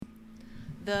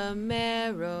The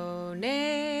Marinade.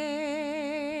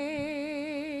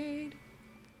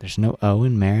 There's no O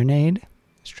in Marinade.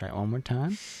 Let's try it one more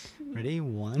time. Ready?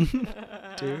 1,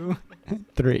 2,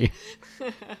 3.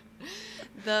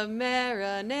 The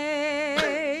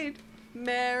Marinade.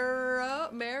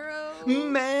 Marinade.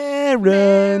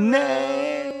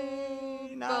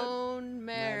 Bone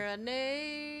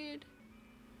marinade.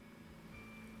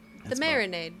 That's The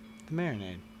Marinade. The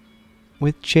Marinade.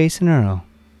 With Jason Earle.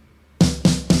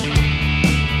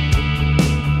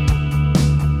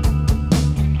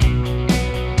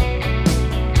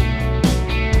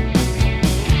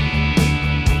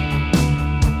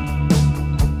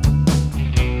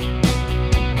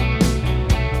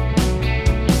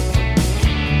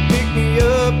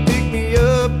 Pick me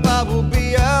up, I will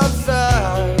be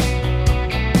outside.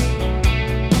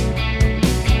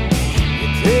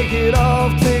 Take it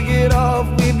off,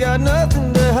 we've got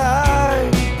nothing to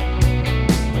hide.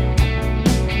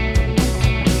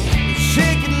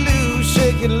 Shake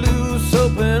it loose,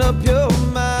 open up your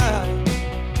mind.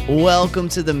 Welcome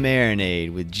to The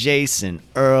Marinade with Jason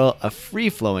Earle, a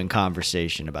free-flowing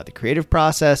conversation about the creative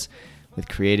process with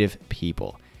creative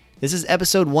people. This is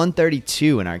episode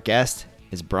 132, and our guest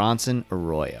is Bronson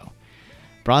Arroyo.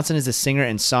 Bronson is a singer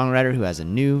and songwriter who has a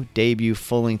new debut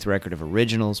full-length record of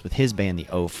originals with his band,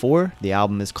 the 04. The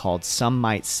album is called Some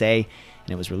Might Say,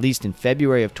 and it was released in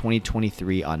February of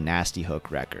 2023 on Nasty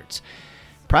Hook Records.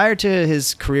 Prior to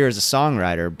his career as a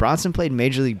songwriter, Bronson played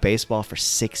Major League Baseball for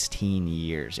 16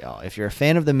 years, y'all. If you're a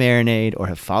fan of The Marinade or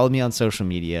have followed me on social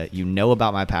media, you know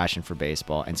about my passion for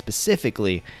baseball, and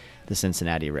specifically the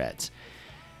Cincinnati Reds.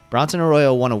 Bronson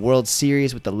Arroyo won a World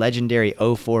Series with the legendary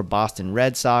 04 Boston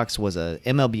Red Sox, was a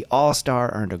MLB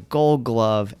All-Star, earned a Gold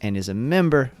Glove, and is a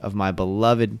member of my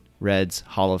beloved Reds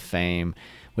Hall of Fame,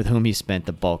 with whom he spent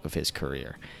the bulk of his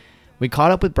career. We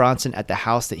caught up with Bronson at the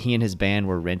house that he and his band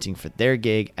were renting for their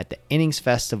gig at the Innings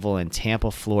Festival in Tampa,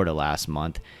 Florida last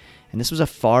month, and this was a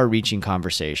far-reaching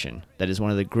conversation that is one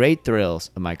of the great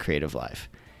thrills of my creative life.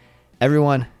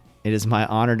 Everyone, it is my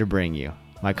honor to bring you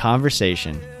my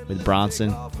conversation with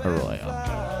Bronson Arroyo.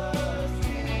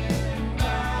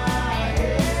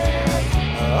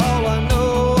 All I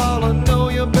know,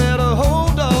 you better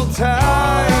hold on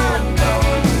tight.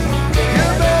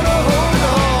 You better hold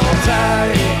on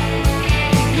tight.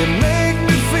 You make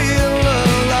me feel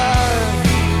alive.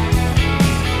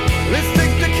 Let's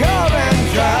take the car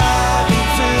and drive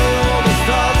until the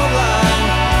stars align.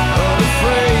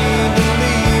 Unafraid to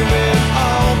leave it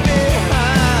all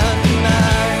behind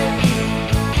tonight.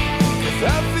 'Cause I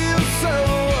feel so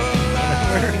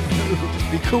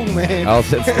alive. Be cool, man. I'll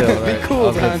sit still. Right? Be cool,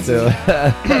 I'll sit still.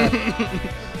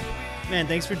 Man,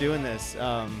 thanks for doing this.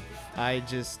 I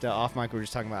just, off mic, we were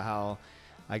just talking about how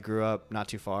I grew up not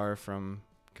too far from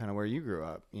kind of where you grew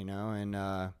up, you know, and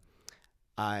I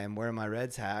am wearing my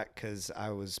Reds hat because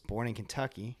I was born in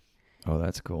Kentucky Oh,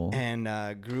 that's cool.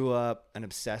 and grew up an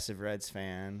obsessive Reds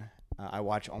fan. I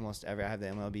watch almost every, I have the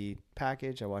MLB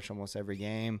package. I watch almost every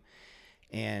game,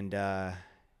 and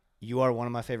you are one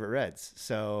of my favorite Reds.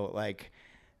 So like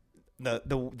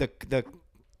the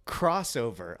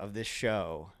crossover of this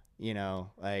show, you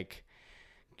know, like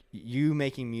you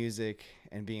making music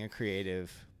and being a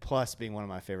creative plus being one of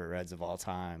my favorite Reds of all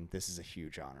time. This is a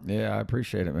huge honor. Yeah, I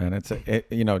appreciate it, man.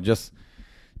 You know, just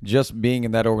being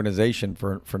in that organization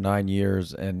for 9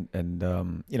 years and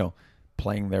you know,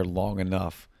 playing there long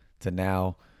enough to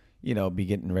now, you know, be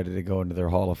getting ready to go into their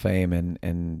Hall of Fame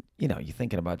and you know, you're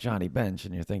thinking about Johnny Bench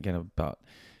and you're thinking about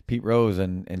Pete Rose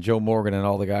and Joe Morgan and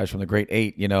all the guys from the Great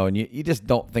Eight, you know, and you just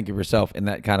don't think of yourself in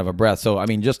that kind of a breath. So, I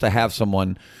mean, just to have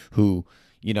someone who,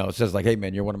 you know, says like, hey,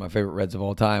 man, you're one of my favorite Reds of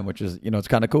all time, which is, you know, it's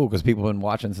kind of cool because people have been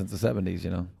watching since the 70s, you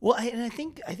know. Well, I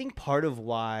think part of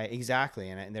why, exactly,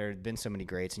 and there have been so many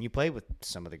greats, and you played with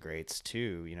some of the greats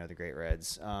too, you know, the great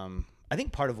Reds. I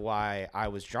think part of why I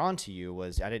was drawn to you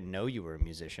was I didn't know you were a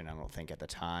musician, I don't think, at the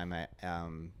time,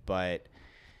 but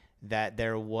that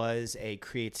there was a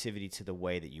creativity to the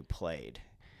way that you played.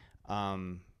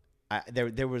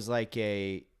 There was like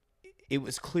it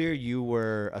was clear you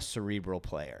were a cerebral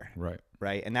player.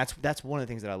 Right. And that's one of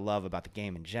the things that I love about the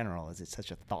game in general is it's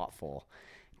such a thoughtful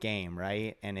game,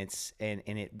 right? And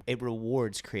it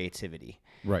rewards creativity.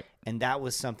 Right. And that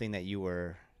was something that you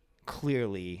were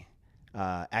clearly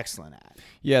excellent at.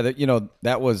 Yeah, you know,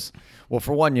 that was, well,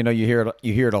 for one, you know, you hear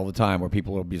it all the time where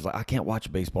people will be like, I can't watch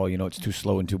baseball, you know, it's too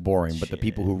slow and too boring. But the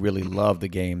people who really love the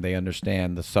game, they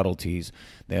understand the subtleties,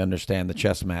 they understand the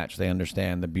chess match, they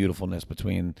understand the beautifulness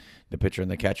between the pitcher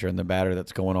and the catcher and the batter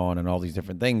that's going on and all these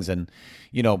different things. And,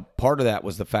 you know, part of that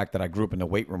was the fact that I grew up in the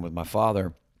weight room with my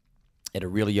father at a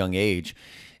really young age.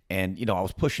 And, you know, I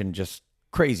was pushing just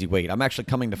crazy weight. I'm actually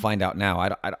coming to find out now.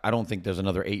 I don't think there's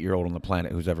another 8-year-old on the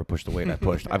planet who's ever pushed the weight I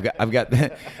pushed. I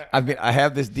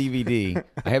have this DVD.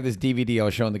 I have this DVD I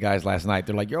was showing the guys last night.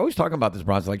 They're like, "You're always talking about this,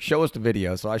 Bronson. Like, show us the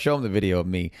video." So I show them the video of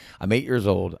me. I'm 8 years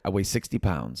old. I weigh 60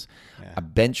 pounds. Yeah. I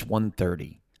bench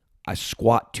 130. I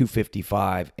squat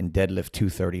 255 and deadlift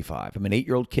 235. I'm an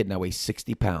 8-year-old kid and I weigh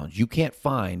 60 pounds. You can't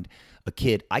find a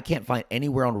kid. I can't find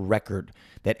anywhere on record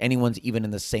that anyone's even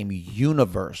in the same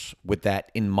universe with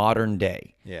that in modern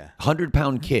day. Yeah.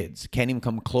 100-pound kids can't even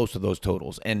come close to those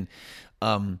totals. And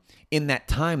in that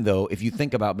time, though, if you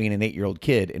think about being an 8-year-old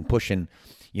kid and pushing,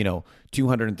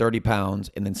 230 pounds,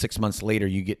 and then 6 months later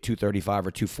you get 235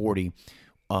 or 240,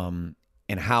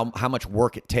 and how much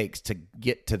work it takes to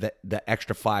get to the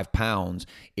extra 5 pounds,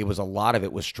 a lot of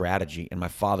it was strategy. And my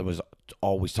father was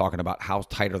always talking about how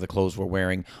tight are the clothes we're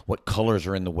wearing, what colors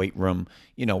are in the weight room.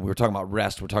 We were talking about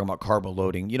rest. We're talking about carbo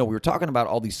loading. We were talking about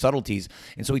all these subtleties.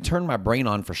 And so he turned my brain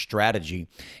on for strategy.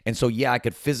 And so, yeah, I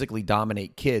could physically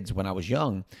dominate kids when I was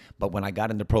young. But when I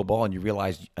got into pro ball and you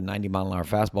realized a 90-mile-an-hour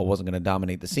fastball wasn't going to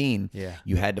dominate the scene,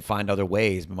 you had to find other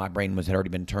ways. But my brain had already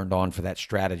been turned on for that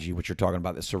strategy, which you're talking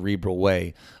about, the cerebral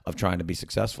way of trying to be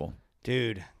successful.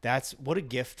 Dude, that's what a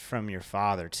gift from your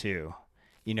father too.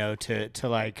 To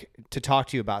talk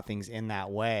to you about things in that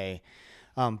way.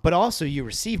 But also you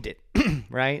received it,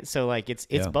 right? So like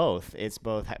it's both. It's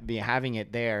both having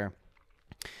it there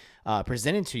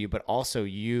presented to you, but also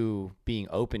you being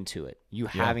open to it. You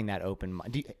having that open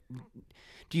mind.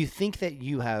 Do you think that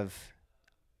you have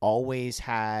always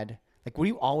had, like, were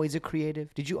you always a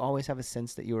creative? Did you always have a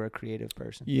sense that you were a creative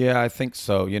person? Yeah, I think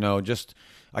so.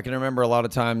 I can remember a lot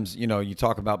of times, you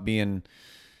talk about being,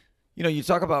 you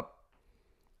talk about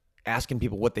asking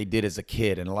people what they did as a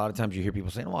kid. And a lot of times you hear people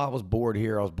saying, I was bored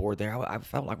here, I was bored there. I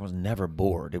felt like I was never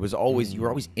bored. It was always, you were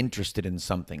always interested in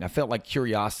something. I felt like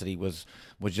curiosity was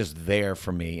just there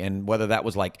for me. And whether that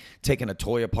was like taking a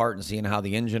toy apart and seeing how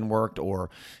the engine worked, or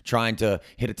trying to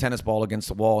hit a tennis ball against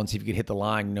the wall and see if you could hit the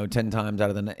line, 10 times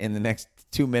in the next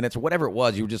 2 minutes, or whatever it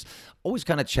was, you were just always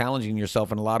kind of challenging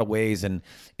yourself in a lot of ways. And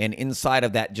inside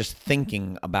of that, just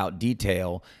thinking about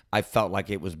detail, I felt like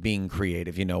it was being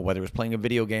creative, whether it was playing a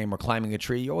video game or climbing a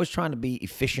tree. You're always trying to be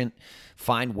efficient,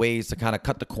 find ways to kind of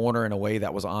cut the corner in a way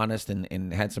that was honest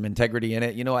and had some integrity in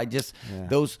it.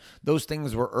 Those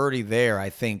things were already there, I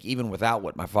think, even without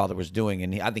what my father was doing.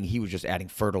 And I think he was just adding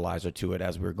fertilizer to it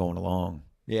as we were going along.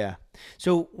 Yeah.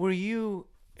 So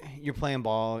you're playing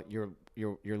ball, you're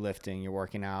lifting, you're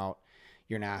working out,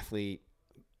 you're an athlete.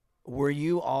 Were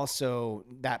you also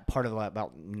that part of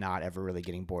about not ever really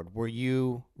getting bored? Were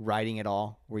you writing at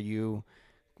all? Were you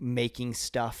making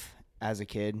stuff as a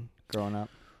kid growing up?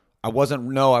 I wasn't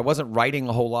writing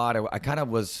a whole lot. I kind of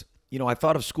was, I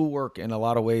thought of schoolwork in a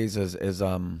lot of ways as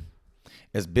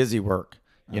busy work.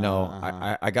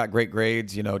 I got great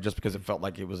grades, just because it felt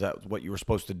like it was what you were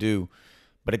supposed to do.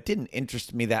 But it didn't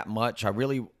interest me that much. I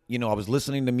really, I was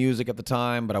listening to music at the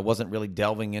time, but I wasn't really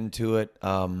delving into it.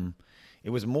 It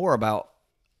was more about,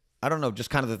 I don't know, just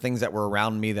kind of the things that were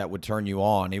around me that would turn you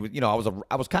on. It was,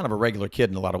 I was kind of a regular kid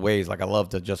in a lot of ways. Like I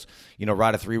loved to just,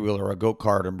 ride a 3-wheeler or a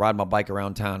go-kart and ride my bike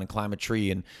around town and climb a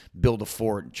tree and build a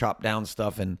fort and chop down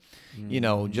stuff. And,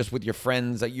 just with your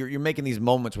friends, you're making these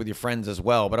moments with your friends as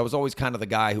well. But I was always kind of the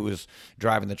guy who was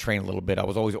driving the train a little bit. I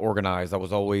was always organized. I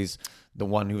was always the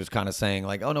one who was kind of saying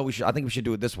like, oh no, I think we should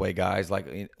do it this way, guys.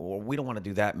 Like, or we don't want to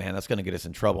do that, man. That's going to get us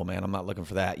in trouble, man. I'm not looking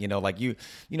for that.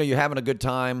 You're having a good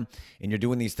time and you're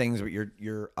doing these things, but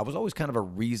I was always kind of a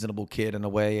reasonable kid in a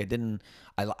way.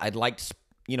 I liked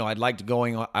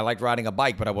riding a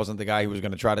bike, but I wasn't the guy who was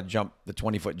going to try to jump the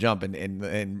 20-foot jump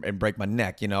and break my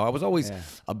neck. I was always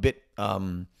a bit,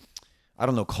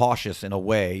 cautious in a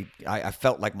way. I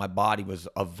felt like my body was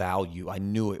of value. I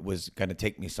knew it was going to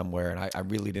take me somewhere, and I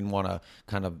really didn't want to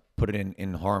kind of put it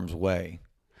in harm's way.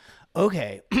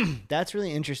 Okay. That's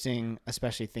really interesting,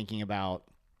 especially thinking about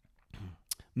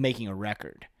making a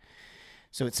record.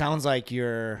 So it sounds like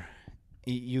you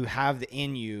have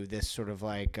in you this sort of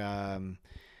like a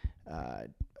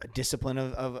discipline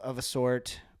of a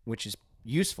sort, which is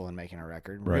useful in making a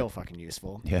record, real fucking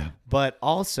useful. Yeah. But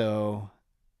also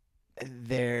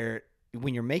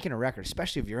when you're making a record,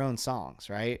 especially of your own songs,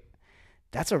 right?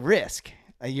 That's a risk.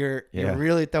 You're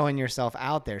really throwing yourself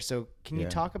out there. So can you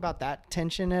talk about that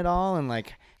tension at all, and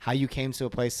like how you came to a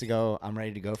place to go, I'm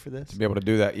ready to go for this? To be able to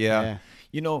do that. Yeah.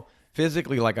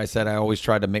 Physically, like I said, I always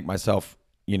tried to make myself,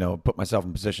 put myself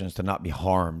in positions to not be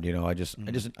harmed.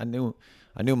 I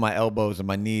knew my elbows and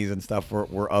my knees and stuff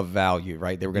were of value,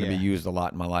 right? They were going to be used a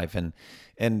lot in my life. And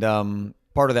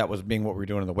part of that was being what we were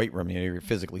doing in the weight room. You're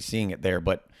physically seeing it there.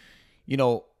 But,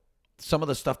 some of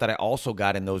the stuff that I also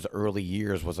got in those early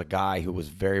years was a guy who was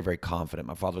very, very confident.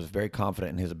 My father was very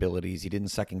confident in his abilities. He didn't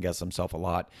second guess himself a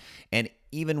lot. And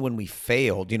even when we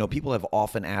failed, you know, people have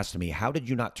often asked me, how did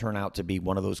you not turn out to be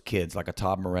one of those kids like a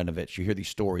Todd Marinovich? You hear these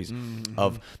stories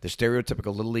of the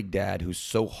stereotypical little league dad who's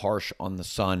so harsh on the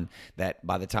son that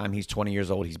by the time he's 20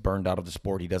 years old, he's burned out of the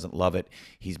sport. He doesn't love it.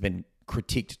 He's been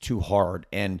critiqued too hard.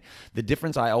 And the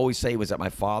difference I always say was that my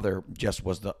father just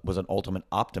was an ultimate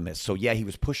optimist. So yeah, he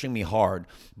was pushing me hard,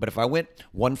 but if I went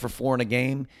 1 for 4 in a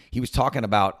game, he was talking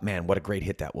about, man, what a great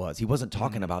hit that was. He wasn't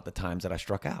talking about the times that I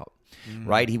struck out,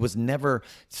 right? He was never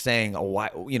saying, oh, why,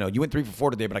 you know, you went 3 for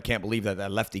 4 today, but I can't believe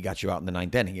that lefty got you out in the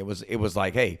 9th inning. It was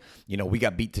like, hey, you know, we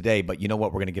got beat today, but you know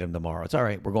what? We're going to get him tomorrow. It's all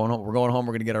right. We're going home. We're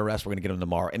going to get our rest. We're going to get him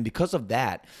tomorrow. And because of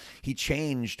that, he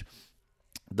changed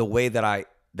the way that I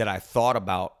thought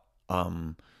about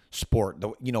sport.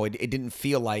 You know, it didn't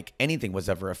feel like anything was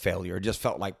ever a failure. It just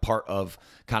felt like part of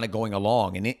kind of going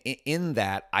along. And in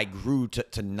that, I grew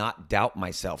to not doubt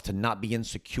myself, to not be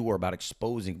insecure about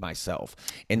exposing myself.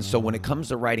 And so when it comes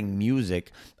to writing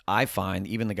music, I find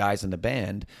even the guys in the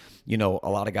band, you know, a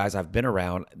lot of guys I've been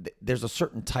around, there's a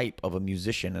certain type of a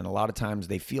musician. And a lot of times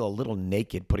they feel a little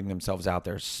naked putting themselves out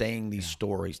there, saying these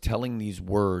stories, telling these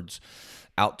words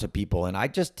out to people. And I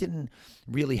just didn't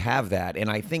really have that. And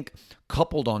I think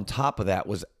coupled on top of that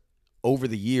was over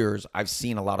the years, I've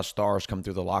seen a lot of stars come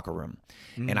through the locker room.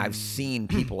 And I've seen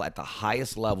people at the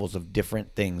highest levels of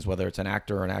different things, whether it's an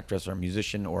actor or an actress or a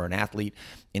musician or an athlete,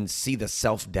 and see the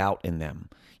self-doubt in them.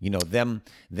 You know,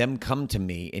 them come to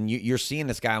me, and you're seeing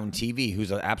this guy on TV who's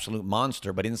an absolute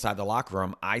monster, but inside the locker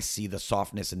room, I see the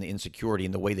softness and the insecurity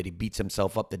and the way that he beats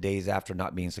himself up the days after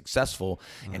not being successful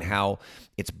and how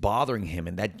it's bothering him.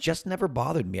 And that just never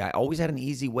bothered me. I always had an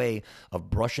easy way of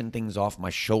brushing things off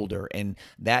my shoulder, and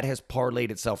that has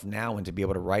parlayed itself now into be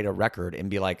able to write a record and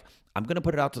be like, I'm going to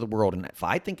put it out to the world, and if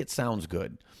I think it sounds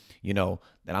good, you know,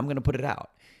 then I'm going to put it out.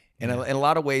 And in a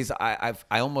lot of ways, I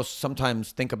almost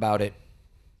sometimes think about it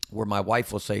where my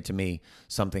wife will say to me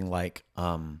something like,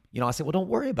 you know, I say, well, don't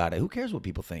worry about it. Who cares what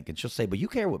people think? And she'll say, but you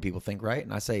care what people think, right?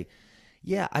 And I say,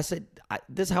 yeah. I said,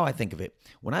 this is how I think of it.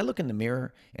 When I look in the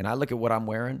mirror and I look at what I'm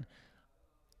wearing,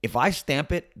 if I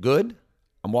stamp it good,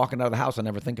 I'm walking out of the house. I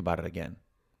never think about it again.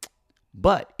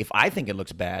 But if I think it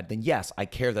looks bad, then yes, I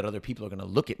care that other people are going to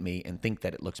look at me and think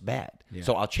that it looks bad. Yeah.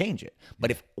 So I'll change it.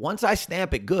 But if once I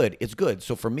stamp it good, it's good.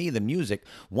 So for me, the music,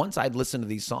 once I'd listened to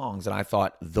these songs and I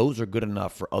thought those are good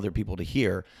enough for other people to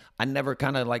hear, I never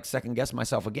kind of like second guess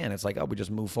myself again. It's like, oh, we just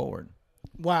move forward.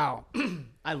 Wow.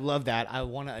 I love that. I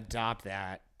want to adopt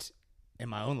that in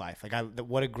my own life. Like,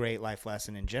 what a great life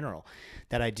lesson in general.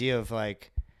 That idea of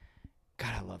like,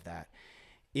 God, I love that.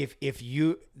 If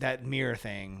you, that mirror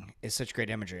thing is such great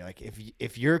imagery. Like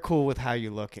if you're cool with how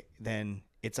you look, then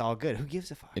it's all good. Who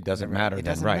gives a fuck? It doesn't matter. It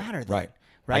then. doesn't Right. matter. Then. Right.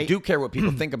 Right. I do care what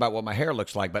people think about what my hair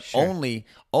looks like, but Sure.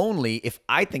 only if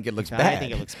I think it looks bad. I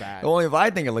think it looks bad. Only if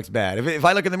I think it looks bad. If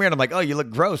I look in the mirror and I'm like, oh, you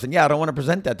look gross, and yeah, I don't want to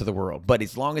present that to the world. But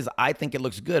as long as I think it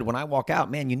looks good, when I walk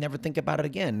out, man, you never think about it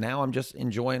again. Now I'm just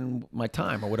enjoying my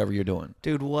time or whatever you're doing.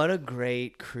 Dude, what a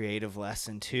great creative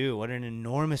lesson too. What an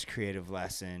enormous creative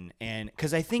lesson. And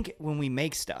because I think when we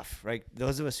make stuff, right,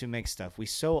 those of us who make stuff, we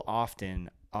so often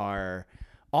are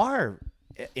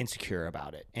insecure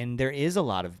about it. And there is a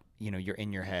lot of, you know, you're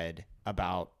in your head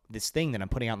about this thing that I'm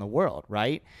putting out in the world,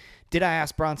 right? Did I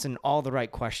ask Bronson all the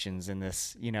right questions in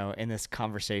this, you know, in this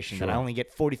conversation that I only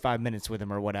get 45 minutes with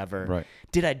him or whatever? Right.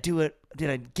 Did I do it?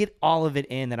 Did I get all of it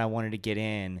in that I wanted to get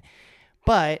in?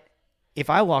 But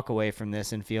if I walk away from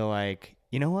this and feel like,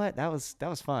 you know what, that was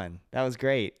fun, that was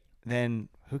great, then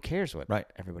who cares what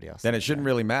everybody else Then thinks? it shouldn't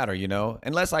really matter, you know,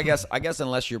 unless I guess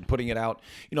unless you're putting it out,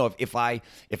 you know, if I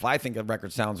think a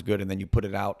record sounds good and then you put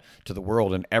it out to the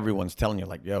world and everyone's telling you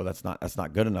like, yo, that's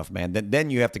not good enough, man. Then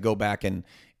you have to go back and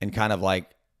kind of like,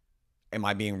 am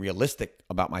I being realistic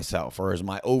about myself, or is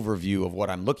my overview of what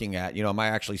I'm looking at, you know, am I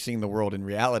actually seeing the world in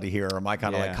reality here, or am I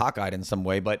kind of like cockeyed in some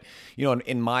way? But you know,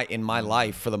 in my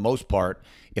life, for the most part,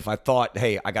 if I thought,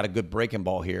 hey, I got a good breaking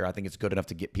ball here, I think it's good enough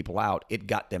to get people out, it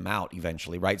got them out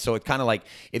eventually, right? So it's kind of like,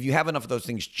 if you have enough of those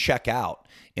things check out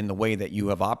in the way that you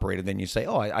have operated, then you say,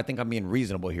 oh, I think I'm being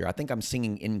reasonable here. I think I'm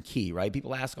singing in key, right?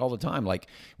 People ask all the time, like,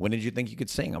 when did you think you could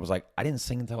sing? I was like, I didn't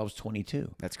sing until I was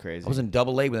 22. That's crazy. I was in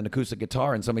double A with an acoustic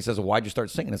guitar, and somebody says, well, why'd you start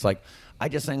singing? It's like, I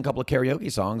just sang a couple of karaoke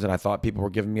songs, and I thought people were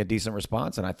giving me a decent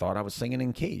response, and I thought I was singing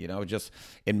in key. You know,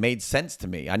 it made sense to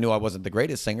me. I knew I wasn't the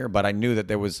greatest singer, but I knew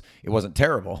that it wasn't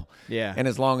terrible. Yeah. And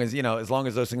as long as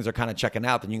those things are kind of checking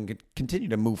out, then you can continue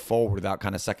to move forward without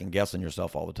kind of second guessing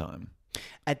yourself all the time.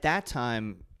 At that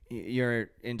time, you're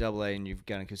in AA and you've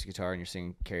got an acoustic guitar and you're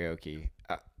singing karaoke.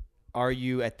 are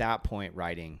you at that point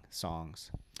writing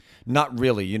songs? Not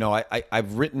really. You know,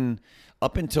 I've written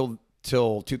up until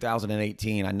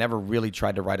 2018. I never really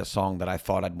tried to write a song that I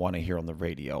thought I'd want to hear on the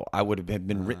radio. I would have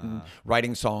been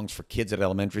writing songs for kids at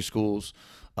elementary schools,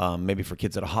 maybe for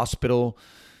kids at a hospital.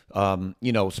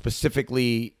 You know,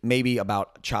 specifically maybe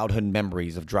about childhood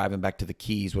memories of driving back to the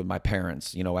Keys with my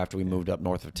parents, you know, after we moved up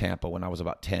north of Tampa when I was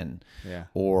about 10. Yeah.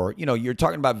 Or, you know, you're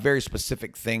talking about very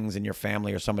specific things in your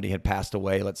family or somebody had passed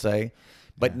away, let's say,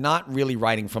 but not really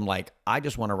writing from like, I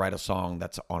just want to write a song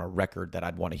that's on a record that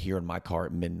I'd want to hear in my car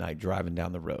at midnight driving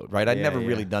down the road, right? I'd never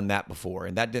really done that before,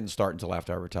 and that didn't start until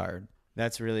after I retired.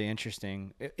 That's really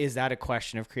interesting. Is that a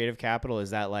question of creative capital?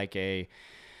 Is that like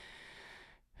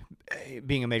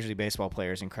being a Major League Baseball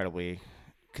player is incredibly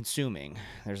consuming.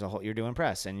 There's you're doing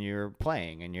press and you're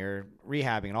playing and you're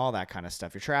rehabbing and all that kind of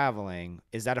stuff. You're traveling.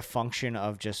 Is that a function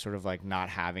of just sort of like not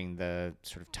having the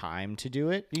sort of time to do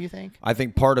it, do you think? I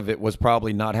think part of it was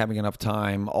probably not having enough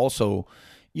time. Also,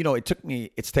 you know,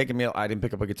 it's taken me, I didn't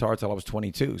pick up a guitar till I was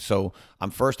 22. So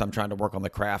I'm trying to work on the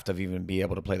craft of even be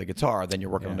able to play the guitar. Then you're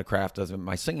working on the craft of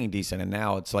my singing decent. And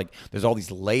now it's like, there's all these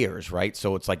layers, right?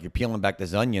 So it's like you're peeling back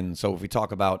this onion. So if we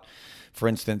talk about, for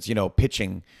instance, you know,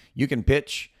 pitching, you can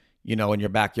pitch, you know, in your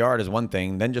backyard is one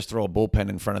thing. Then just throw a bullpen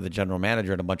in front of the general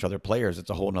manager and a bunch of other players. It's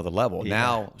a whole nother level. Yeah.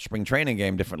 Now, spring training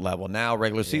game, different level. Now,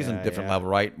 regular season, different level,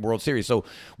 right? World Series. So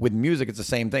with music, it's the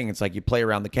same thing. It's like you play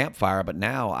around the campfire, but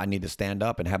now I need to stand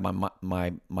up and have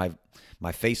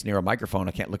my face near a microphone.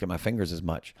 I can't look at my fingers as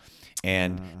much.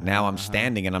 And now I'm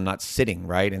standing and I'm not sitting,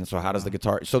 right? And so how does the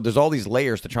guitar... So there's all these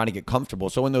layers to trying to get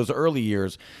comfortable. So in those early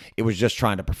years, it was just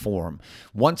trying to perform.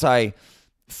 Once I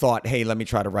thought, hey, let me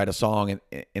try to write a song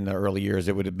in the early years,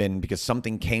 it would have been because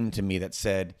something came to me that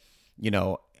said, you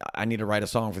know, I need to write a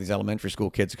song for these elementary school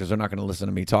kids because they're not going to listen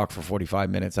to me talk for 45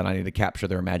 minutes and I need to capture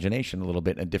their imagination a little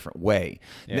bit in a different way.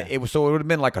 Yeah. It would have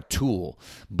been like a tool.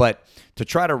 But to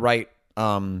try to write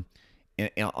on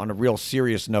a real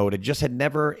serious note,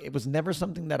 it was never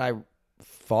something that I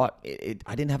thought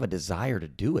I didn't have a desire to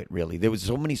do it, really. There was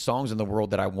so many songs in the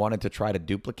world that I wanted to try to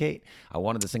duplicate. I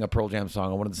wanted to sing a Pearl Jam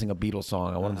song. I wanted to sing a Beatles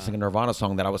song. I wanted to sing a Nirvana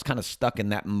song, that I was kind of stuck in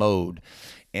that mode.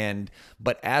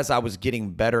 But as I was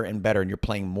getting better and better, and you're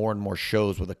playing more and more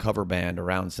shows with a cover band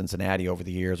around Cincinnati over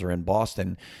the years or in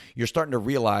Boston, you're starting to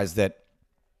realize that,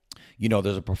 you know,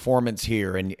 there's a performance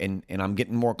here and I'm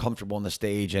getting more comfortable on the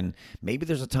stage. And maybe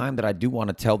there's a time that I do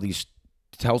want to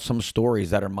tell some stories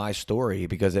that are my story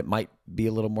because it might be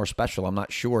a little more special. I'm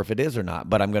not sure if it is or not,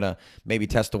 but I'm going to maybe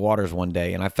test the waters one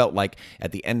day. And I felt like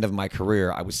at the end of my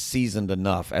career, I was seasoned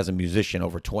enough as a musician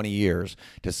over 20 years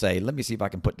to say, let me see if I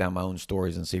can put down my own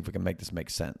stories and see if we can make this make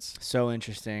sense. So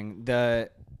interesting.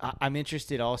 I'm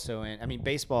interested also in, I mean,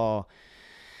 baseball,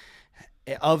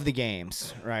 of the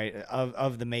games, right,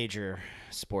 of the major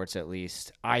sports at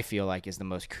least, I feel like is the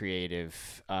most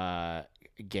creative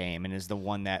game and is the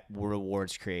one that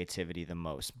rewards creativity the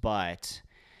most. But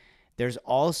there's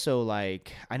also,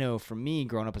 like, I know for me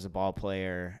growing up as a ball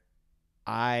player,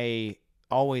 I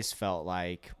always felt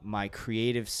like my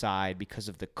creative side, because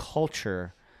of the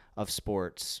culture of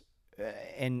sports,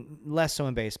 and less so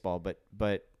in baseball, but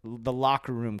the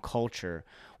locker room culture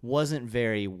wasn't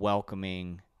very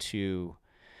welcoming to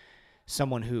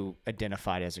someone who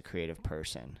identified as a creative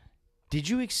person. Did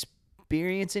you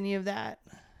experience any of that?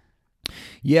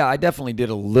 Yeah, I definitely did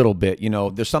a little bit. You know,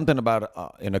 there's something about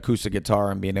an acoustic guitar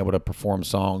and being able to perform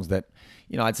songs that,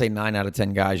 you know, I'd say 9 out of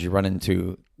 10 guys you run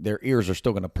into, their ears are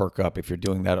still going to perk up if you're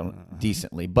doing that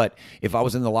decently. But if I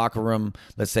was in the locker room,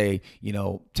 let's say, you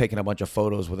know, taking a bunch of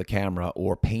photos with a camera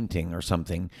or painting or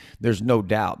something, there's no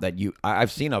doubt that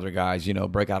I've seen other guys, you know,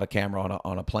 break out a camera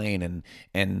on a plane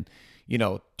and you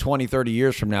know, 20, 30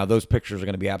 years from now, those pictures are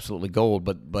going to be absolutely gold.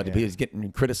 But if he's getting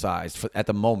criticized at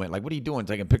the moment, like, what are you doing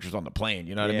taking pictures on the plane?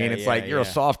 You know what I mean? It's like, you're a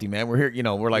softie, man. We're here, you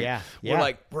know, we're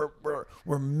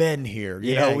men here.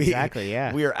 You know, exactly.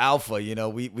 We are alpha, you know,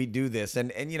 we do this.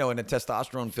 And, you know, in a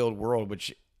testosterone filled world,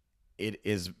 which it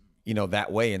is, you know,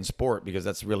 that way in sport, because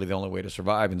that's really the only way to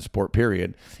survive in sport,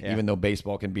 period. Yeah. Even though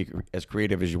baseball can be as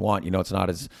creative as you want, you know, it's not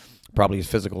probably as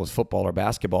physical as football or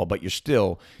basketball, but you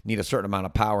still need a certain amount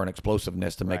of power and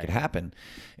explosiveness to make it happen.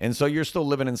 And so you're still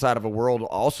living inside of a world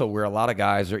also where a lot of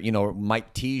guys are, you know,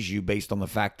 might tease you based on the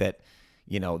fact that,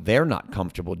 you know, they're not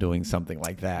comfortable doing something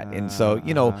like that. And so,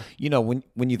 you know,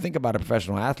 when you think about a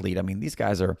professional athlete, I mean, these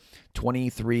guys are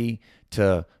 23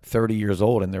 to 30 years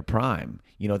old in their prime.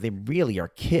 You know, they really are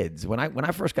kids. When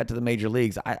I first got to the major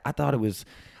leagues, I thought it was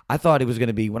going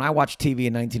to be, when I watched TV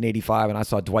in 1985 and I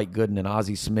saw Dwight Gooden and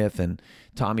Ozzie Smith and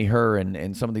Tommy Herr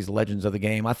and some of these legends of the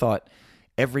game, I thought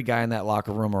every guy in that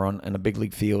locker room or in a big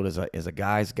league field is a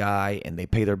guy's guy, and they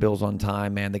pay their bills on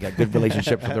time, man. They got good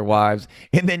relationships with their wives.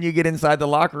 And then you get inside the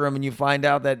locker room and you find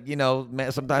out that,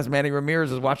 sometimes Manny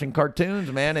Ramirez is watching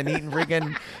cartoons, man, and eating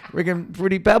freaking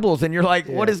Fruity Pebbles. And you're like,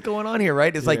 what is going on here,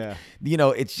 right? It's like,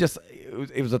 it's just,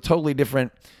 it was a totally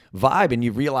different vibe, and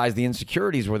you realize the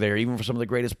insecurities were there even for some of the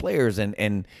greatest players,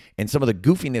 and some of the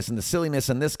goofiness and the silliness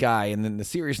in this guy, and then the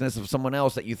seriousness of someone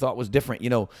else that you thought was different.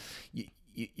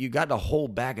 You got a whole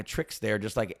bag of tricks there,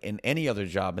 just like in any other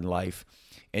job in life,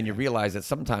 and you realize that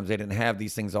sometimes they didn't have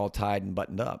these things all tied and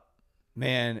buttoned up.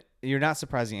 Man, you're not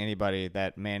surprising anybody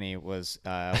that Manny was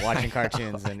watching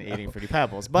cartoons and eating Fruity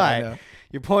Pebbles, but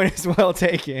your point is well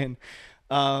taken.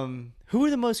 Who are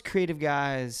the most creative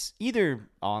guys, either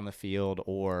on the field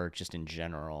or just in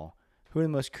general? Who are the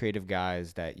most creative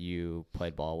guys that you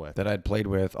played ball with? That I'd played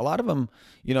with. A lot of them,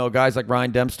 guys like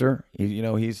Ryan Dempster. He's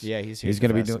going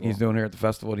to be doing here at the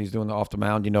festival. And he's doing the off the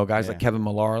mound. Guys like Kevin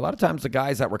Millar. A lot of times the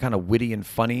guys that were kind of witty and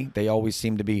funny, they always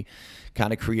seem to be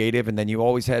kind of creative. And then you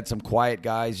always had some quiet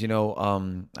guys.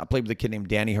 I played with a kid named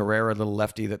Danny Herrera, a little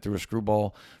lefty that threw a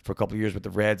screwball for a couple of years with the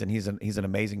Reds, and he's an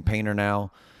amazing painter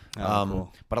now.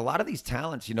 Cool. But a lot of these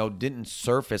talents, didn't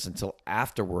surface until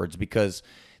afterwards, because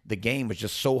the game was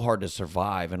just so hard to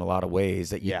survive in a lot of ways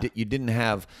that you didn't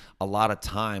have a lot of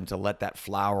time to let that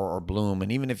flower or bloom.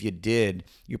 And even if you did,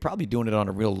 you're probably doing it on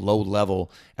a real low level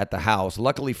at the house.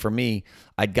 Luckily for me,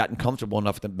 I'd gotten comfortable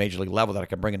enough at the major league level that I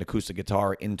could bring an acoustic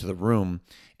guitar into the room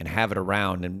and have it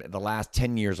around. And the last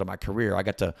 10 years of my career, I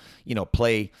got to,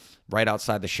 play right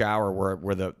outside the shower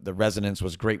where the resonance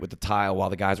was great with the tile while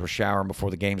the guys were showering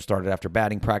before the game started after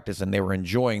batting practice, and they were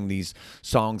enjoying these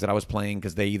songs that I was playing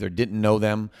because they either didn't know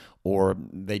them or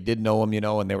they did know them,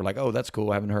 and they were like, oh, that's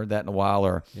cool, I haven't heard that in a while,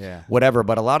 or whatever.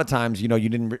 But a lot of times, you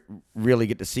didn't really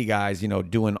get to see guys,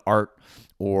 doing art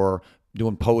or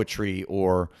doing poetry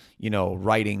or,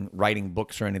 writing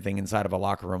books or anything inside of a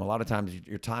locker room. A lot of times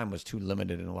your time was too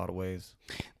limited in a lot of ways.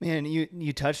 Man,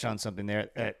 you touched on something there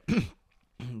that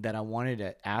that I wanted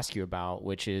to ask you about,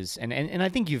 which is, and I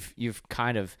think you've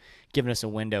kind of given us a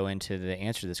window into the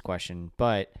answer to this question,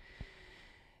 but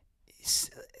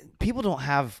people don't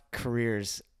have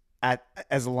careers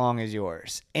as long as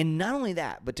yours. And not only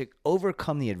that, but to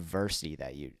overcome the adversity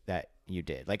that you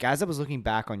did. Like, as I was looking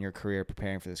back on your career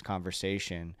preparing for this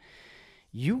conversation,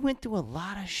 you went through a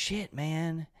lot of shit,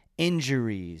 man.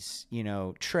 Injuries,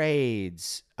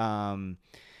 trades,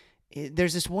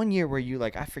 there's this one year where you,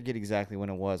 I forget exactly when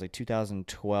it was,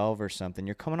 2012 or something.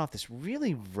 You're coming off this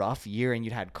really rough year, and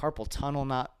you'd had carpal tunnel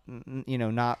not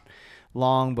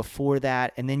long before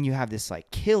that, and then you have this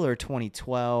killer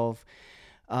 2012,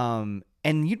 and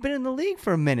you'd been in the league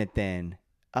for a minute then.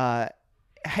 What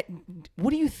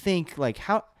do you think?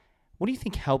 What do you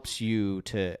think helps you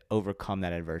to overcome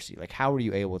that adversity? How were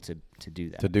you able to do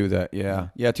that? To do that,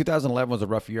 yeah. 2011 was a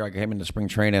rough year. I came into spring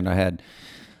training, and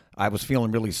I was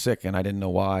feeling really sick, and I didn't know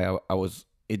why.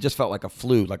 It just felt like a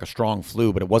flu, like a strong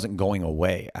flu, but it wasn't going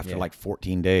away after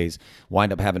 14 days.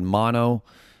 Wind up having mono.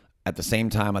 At the same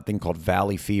time, a thing called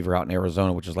valley fever out in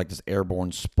Arizona, which is like this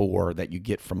airborne spore that you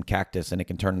get from cactus, and it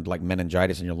can turn into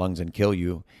meningitis in your lungs and kill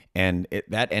you. And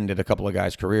that ended a couple of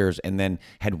guys' careers, and then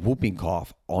had whooping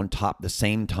cough on top the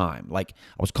same time. I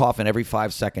was coughing every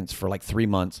 5 seconds for 3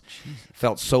 months. Jesus.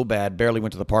 Felt so bad. Barely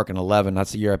went to the park in 11.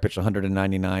 That's the year I pitched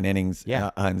 199 innings.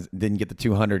 And didn't get to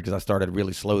 200 because I started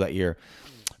really slow that year.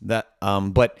 But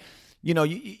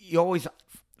you always.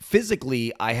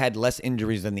 Physically, I had less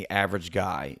injuries than the average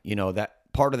guy.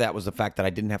 That part of that was the fact that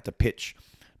I didn't have to pitch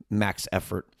max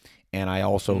effort. And I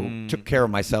also took care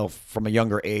of myself from a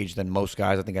younger age than most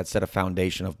guys. I think I'd set a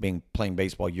foundation of playing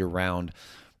baseball year round,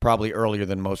 probably earlier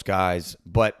than most guys.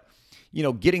 But,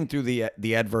 getting through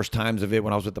the adverse times of it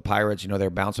when I was with the Pirates, they were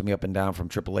bouncing me up and down from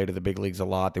AAA to the big leagues a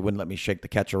lot. They wouldn't let me shake the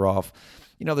catcher off.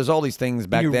 There's all these things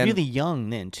back then. You're really young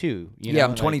then, too.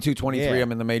 I'm 22, 23. Yeah.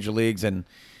 I'm in the major leagues, and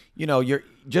you're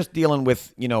just dealing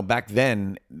with, back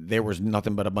then there was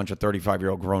nothing but a bunch of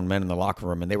 35-year-old grown men in the locker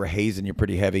room, and they were hazing you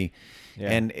pretty heavy. Yeah.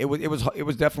 And it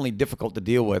was definitely difficult to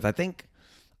deal with. I think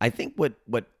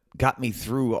what got me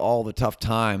through all the tough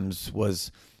times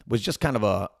was just kind of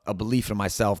a belief in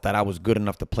myself that I was good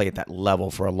enough to play at that level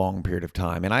for a long period of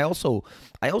time. And I also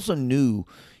knew,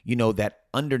 that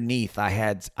underneath I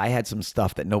had some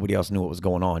stuff that nobody else knew what was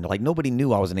going on. Nobody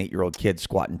knew I was an 8-year-old kid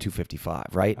squatting 255,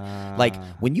 right?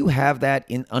 When you have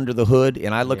that under the hood,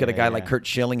 and I look at a guy like Kurt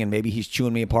Schilling, and maybe he's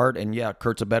chewing me apart, and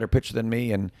Kurt's a better pitcher than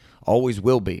me and always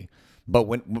will be.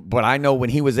 But I know when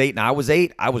he was 8 and I was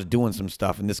 8, I was doing some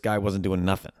stuff, and this guy wasn't doing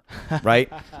nothing,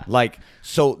 right?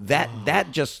 So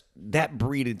that that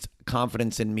breeded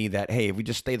confidence in me that, hey, if we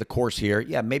just stay the course here,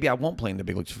 yeah, maybe I won't play in the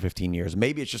big leagues for 15 years.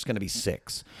 Maybe it's just going to be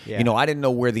 6. Yeah. You know, I didn't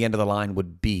know where the end of the line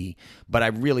would be, but I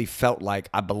really felt like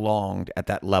I belonged at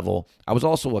that level. I was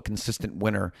also a consistent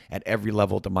winner at every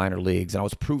level at the minor leagues, and I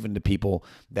was proving to people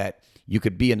that you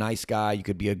could be a nice guy, you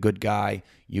could be a good guy,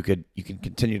 you could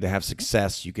continue to have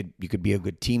success, you could be a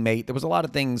good teammate. There was a lot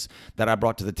of things that I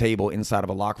brought to the table inside of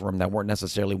a locker room that weren't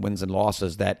necessarily wins and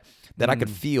losses that I could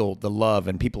feel the love,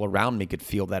 and people around me could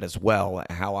feel that as well,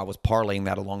 how I was parlaying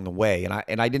that along the way.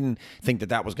 And I didn't think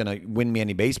that was going to win me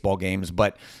any baseball games,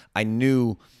 but I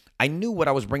knew what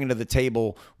I was bringing to the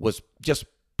table was just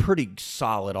pretty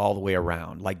solid all the way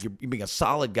around. Like, you're being a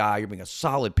solid guy, you're being a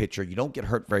solid pitcher, you don't get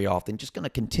hurt very often, just going to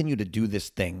continue to do this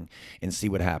thing and see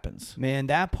what happens. Man,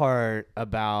 that part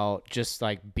about just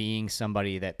like being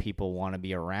somebody that people want to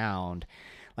be around,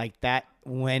 like that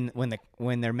when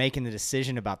they're making the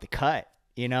decision about the cut,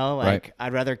 you know, like Right.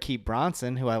 I'd rather keep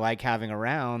Bronson, who I like having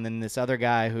around, than this other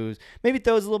guy who's maybe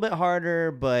throws a little bit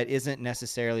harder, but isn't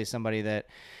necessarily somebody that,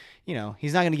 you know,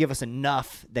 he's not going to give us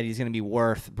enough that he's going to be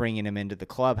worth bringing him into the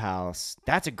clubhouse.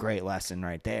 That's a great lesson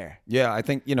right there. Yeah, I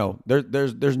think, you know,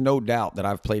 there's no doubt that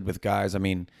I've played with guys. I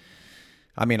mean,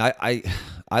 I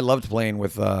loved playing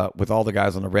with all the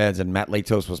guys on the Reds, and Matt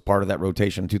Latos was part of that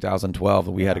rotation in 2012,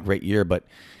 and we had a great year. But,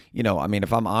 you know, I mean,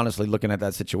 if I'm honestly looking at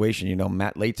that situation, you know,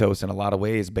 Matt Latos in a lot of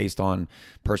ways, based on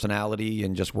personality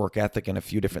and just work ethic and a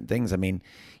few different things. I mean,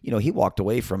 you know, he walked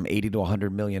away from $80 to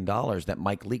 $100 million that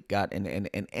Mike Leake got, and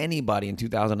anybody in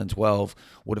 2012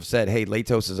 would have said, hey,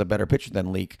 Latos is a better pitcher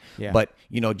than Leake. Yeah. But,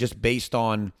 you know, just based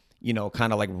on, you know,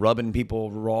 kind of like rubbing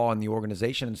people raw in the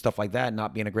organization and stuff like that,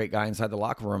 not being a great guy inside the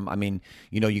locker room. I mean,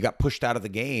 you know, you got pushed out of the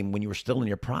game when you were still in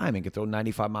your prime and could throw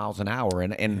 95 miles an hour.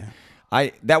 And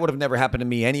that would have never happened to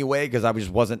me anyway, because I just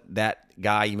wasn't that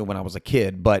guy even when I was a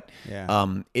kid. But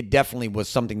it definitely was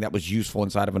something that was useful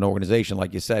inside of an organization.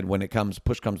 Like you said, when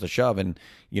push comes to shove, and,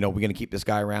 you know, we're going to keep this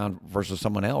guy around versus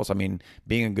someone else. I mean,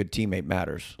 being a good teammate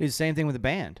matters. Dude, same thing with the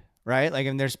band, right? Like,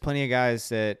 and there's plenty of guys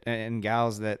that and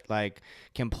gals that like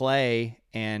can play,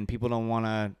 and people don't want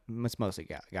to. It's mostly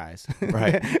guys,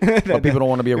 Right? But people don't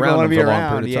want to be around them for a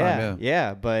long period of time.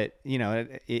 Yeah. But you know,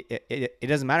 it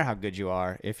doesn't matter how good you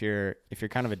are if you're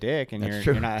kind of a dick and That's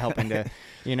you're true. not helping to,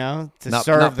 you know, to Not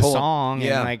serve the pulling- song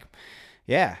yeah. and like,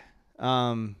 yeah.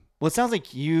 Well, it sounds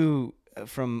like you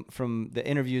from the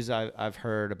interviews I've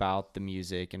heard about the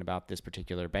music and about this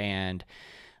particular band.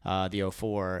 The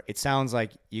 04, it sounds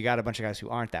like you got a bunch of guys who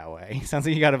aren't that way. It sounds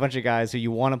like you got a bunch of guys who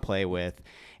you want to play with.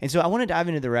 And so I want to dive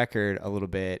into the record a little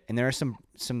bit. And there are some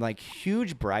like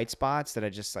huge bright spots that I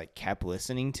just like kept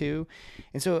listening to.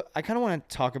 And so I kind of want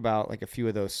to talk about like a few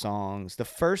of those songs. The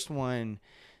first one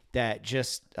that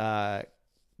just, that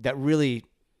really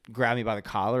grabbed me by the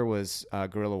collar was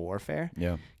Guerrilla Warfare.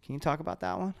 Yeah. Can you talk about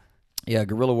that one? Yeah,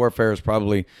 Guerrilla Warfare is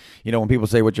probably, you know, when people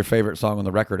say what's your favorite song on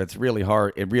the record, it's really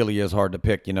hard. It really is hard to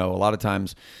pick. You know, a lot of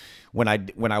times when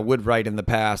I would write in the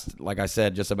past, like I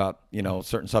said, just about, you know,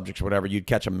 certain subjects or whatever, you'd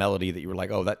catch a melody that you were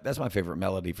like, oh, that's my favorite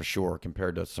melody for sure,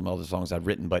 compared to some other songs I've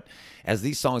written. But as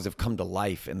these songs have come to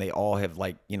life, and they all have,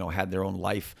 like, you know, had their own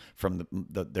life from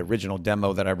the original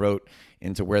demo that I wrote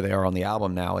into where they are on the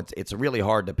album now, it's really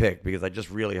hard to pick, because I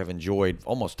just really have enjoyed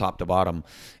almost top to bottom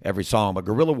every song. But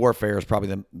Guerrilla Warfare is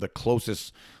probably the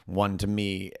closest one to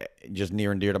me, just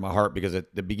near and dear to my heart, because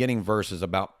the beginning verse is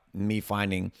about me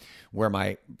finding where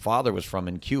my father was from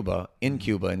in Cuba in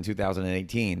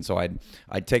 2018. So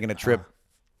I'd taken a trip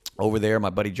over there. My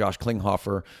buddy Josh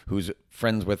Klinghoffer, who's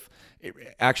friends with,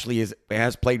 actually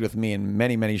has played with me in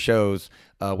many, many shows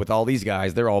with all these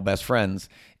guys. They're all best friends.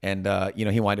 And, you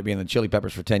know, he wanted to be in the Chili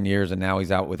Peppers for 10 years, and now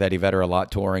he's out with Eddie Vedder a lot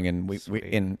touring. And we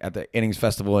at the Innings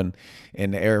Festival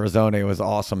in Arizona. It was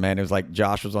awesome, man. It was like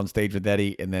Josh was on stage with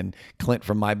Eddie, and then Clint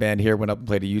from my band here went up and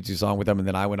played a U2 song with him, and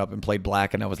then I went up and played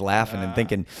Black, and I was laughing and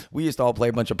thinking, we used to all play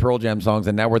a bunch of Pearl Jam songs,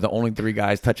 and now we're the only 3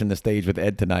 guys touching the stage with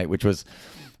Ed tonight, which was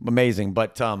amazing.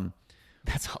 But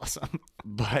That's awesome.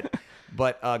 But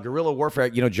Guerrilla Warfare,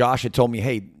 you know, Josh had told me,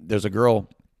 hey, there's a girl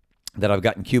that I've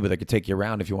got in Cuba that could take you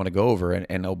around if you want to go over.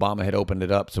 And Obama had opened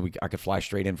it up so I could fly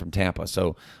straight in from Tampa.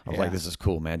 So I was like, this is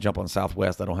cool, man. Jump on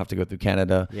Southwest. I don't have to go through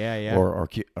Canada or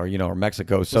you know, or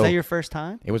Mexico. So Was that your first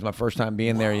time? it was my first time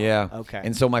being there, yeah. Okay.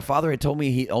 And so my father had told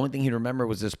me the only thing he'd remember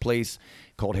was this place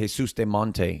called Jesus de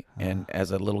Monte, and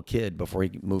as a little kid before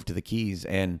he moved to the Keys.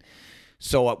 And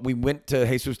so we went to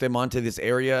Jesus de Monte, this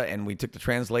area, and we took the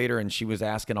translator, and she was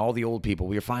asking all the old people.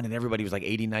 We were finding everybody was like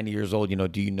 80, 90 years old. You know,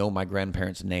 do you know my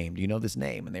grandparents' name? Do you know this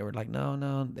name? And they were like, no.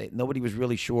 Nobody was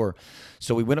really sure.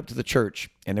 So we went up to the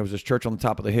church, and there was this church on the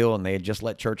top of the hill, and they had just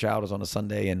let church out. It was on a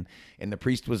Sunday, and the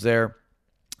priest was there.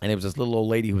 And it was this little old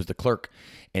lady who was the clerk,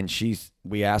 and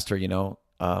we asked her,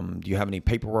 do you have any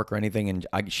paperwork or anything? And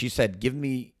she said, give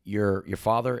me your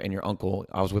father and your uncle.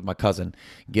 I was with my cousin.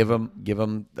 Give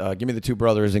me the two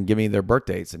brothers and give me their birth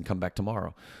dates and come back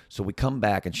tomorrow. So we come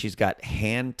back, and she's got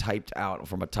hand typed out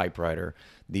from a typewriter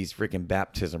these freaking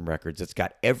baptism records. It's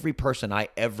got every person I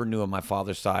ever knew on my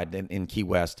father's side in Key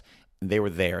West. They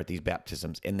were there at these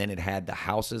baptisms. And then it had the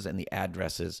houses and the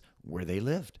addresses where they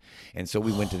lived. And so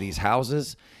we went to these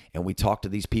houses, and we talked to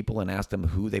these people and asked them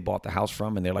who they bought the house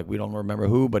from. And they're like, we don't remember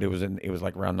who, but it was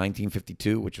like around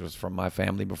 1952, which was from my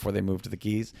family before they moved to the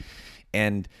Keys.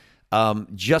 And so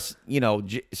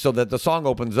that the song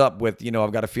opens up with,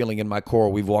 I've got a feeling in my core,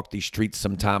 we've walked these streets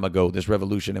some time ago, this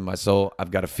revolution in my soul, I've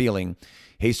got a feeling.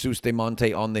 Jesus de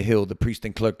Monte on the hill, the priest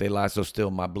and clerk, they lie so still,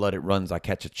 my blood, it runs, I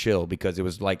catch a chill, because it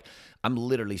was like, I'm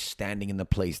literally standing in the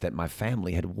place that my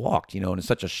family had walked, and it's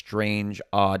such a strange,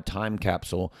 odd time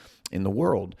capsule in the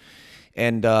world.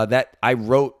 And that I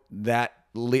wrote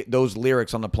those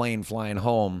lyrics on the plane flying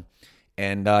home,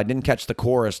 and I didn't catch the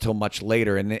chorus till much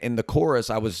later. And in the chorus,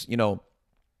 I was,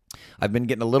 I've been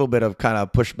getting a little bit of kind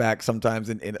of pushback sometimes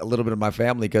in a little bit of my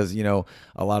family, because, a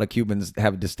lot of Cubans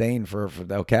have disdain for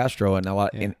Fidel Castro,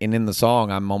 and in the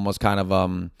song, I'm almost kind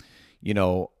of,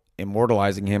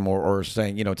 immortalizing him or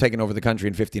saying, taking over the country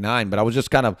in 59. But I was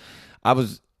just kind of, I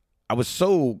was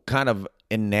so kind of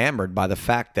enamored by the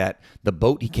fact that the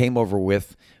boat he came over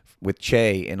with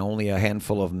Che and only a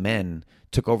handful of men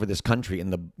took over this country,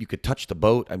 and you could touch the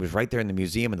boat. I was right there in the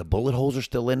museum, and the bullet holes are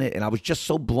still in it. And I was just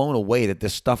so blown away that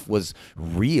this stuff was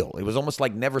real. It was almost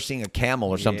like never seeing a camel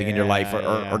or something in your life,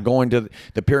 or going to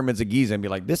the pyramids of Giza and be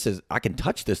like, I can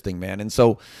touch this thing, man. And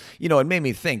so, it made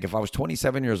me think, if I was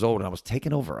 27 years old and I was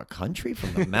taking over a country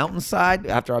from the mountainside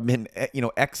after I've been,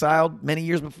 exiled many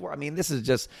years before, I mean, this is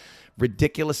just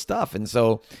ridiculous stuff. And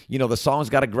so, the song's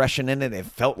got aggression in it. It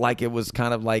felt like it was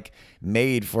kind of like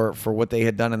made for what they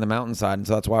had done in the mountainside. And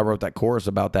so that's why I wrote that chorus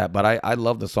about that. But I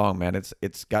love the song, man.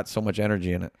 It's got so much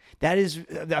energy in it. That is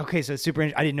okay. So it's super.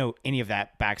 I didn't know any of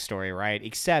that backstory, right?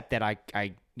 Except that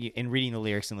I in reading the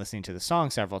lyrics and listening to the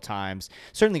song several times,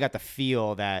 certainly got the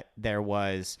feel that there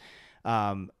was,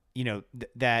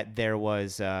 that there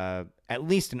was at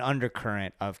least an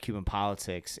undercurrent of Cuban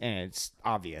politics, and it's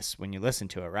obvious when you listen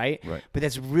to it, right? Right. But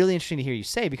that's really interesting to hear you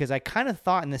say, because I kind of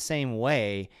thought in the same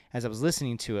way as I was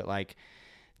listening to it, like,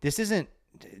 this isn't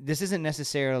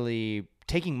necessarily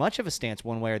taking much of a stance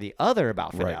one way or the other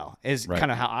about Fidel, is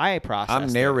kind of how I process it.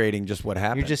 I'm narrating just what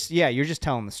happened. You're just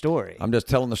telling the story. I'm just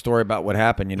telling the story about what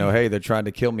happened. Hey, they're trying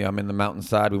to kill me. I'm in the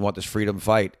mountainside. We want this freedom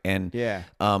fight. And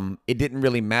it didn't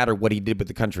really matter what he did with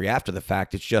the country after the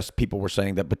fact. It's just people were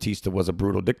saying that Batista was a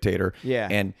brutal dictator. Yeah.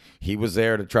 And he was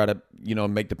there to try to,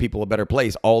 make the people a better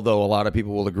place. Although a lot of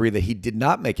people will agree that he did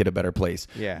not make it a better place.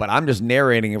 Yeah. But I'm just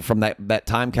narrating it from that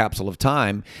time capsule of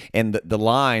time. And the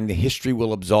line, "The history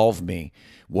will absolve me,"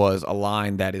 was a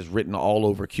line that is written all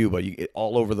over Cuba,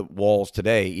 all over the walls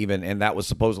today, even. And that was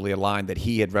supposedly a line that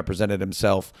he had represented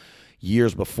himself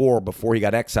years before he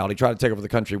got exiled. He tried to take over the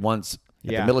country once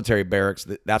at the military barracks.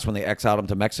 That's when they exiled him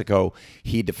to Mexico.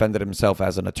 He defended himself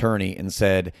as an attorney and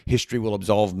said, "History will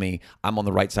absolve me. I'm on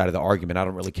the right side of the argument. I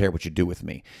don't really care what you do with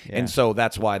me." Yeah. And so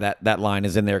that's why that line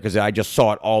is in there, because I just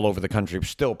saw it all over the country,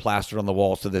 still plastered on the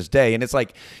walls to this day. And it's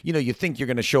like, you think you're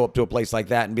going to show up to a place like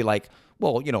that and be like,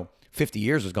 well, 50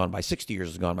 years has gone by, 60 years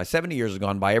has gone by, 70 years has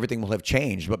gone by, everything will have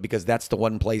changed. But because that's the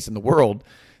one place in the world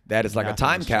that is like a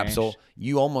time capsule,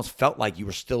 you almost felt like you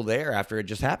were still there after it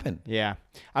just happened. Yeah.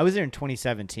 I was there in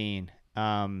 2017.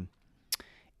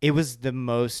 It was the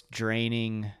most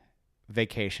draining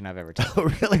vacation I've ever taken. Oh,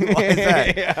 really? Why is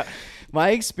that? Yeah.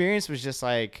 My experience was just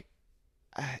like,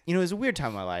 it was a weird time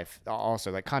in my life.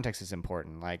 Also, like, context is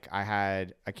important. Like, I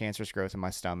had a cancerous growth in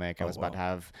my stomach. I was about to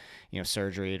have,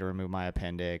 surgery to remove my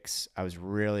appendix. I was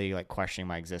really like questioning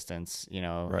my existence, in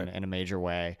a major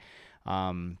way.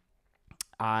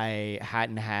 I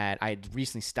had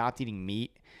recently stopped eating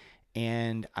meat,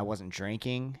 and I wasn't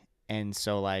drinking. And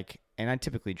so and I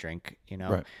typically drink,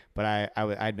 but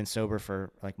I'd been sober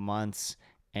for like months,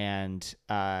 and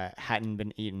hadn't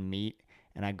been eating meat.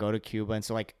 And I go to Cuba, and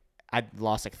so I'd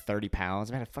lost 30 pounds.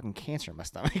 I had a fucking cancer in my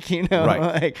stomach,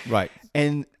 Right. Right.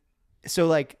 And so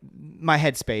my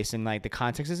headspace and the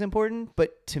context is important,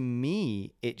 but to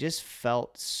me, it just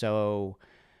felt so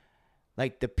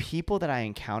the people that I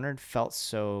encountered felt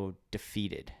so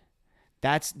defeated.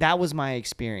 That was my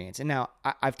experience. And now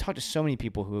I've talked to so many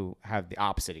people who have the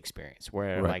opposite experience,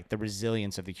 where the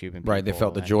resilience of the Cuban people. Right. They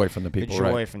felt the joy from the people. The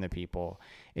joy from the people.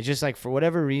 It's just for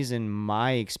whatever reason,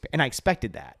 and I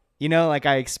expected that.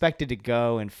 I expected to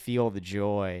go and feel the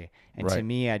joy. And to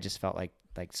me, I just felt like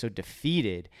like so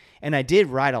defeated. And I did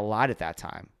write a lot at that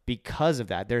time because of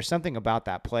that. There's something about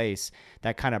that place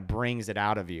that kind of brings it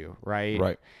out of you, right?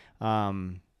 Right.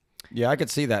 Yeah, I could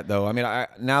see that though. I mean,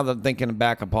 now that I'm thinking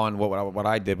back upon what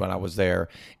I did when I was there,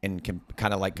 and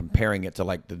kind of like comparing it to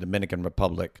like the Dominican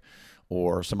Republic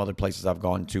or some other places I've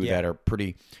gone to that are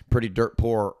pretty dirt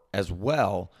poor as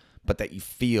well, but that you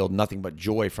feel nothing but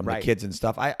joy from the kids and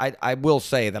stuff. I will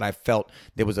say that I felt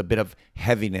there was a bit of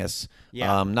heaviness,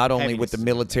 not only with the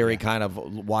military kind of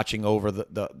watching over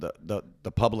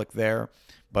the public there,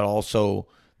 but also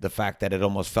the fact that it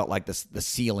almost felt like the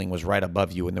ceiling was right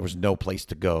above you and there was no place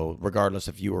to go, regardless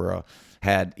if you were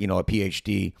had a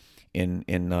PhD in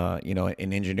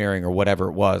engineering or whatever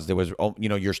it was. There was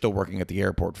you're still working at the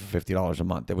airport for $50 a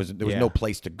month. There was no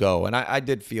place to go, and I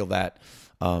did feel that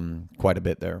quite a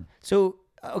bit there. So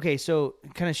okay, so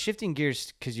kind of shifting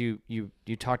gears, because you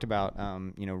talked about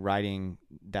writing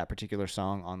that particular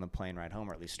song on the plane ride home,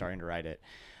 or at least starting to write it.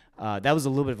 That was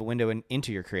a little bit of a window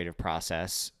into your creative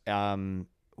process.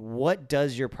 What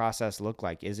does your process look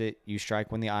like? Is it you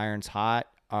strike when the iron's hot?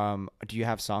 Do you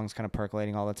have songs kind of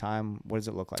percolating all the time? What does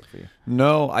it look like for you?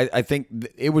 No, I think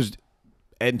it was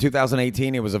in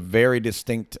 2018. It was a very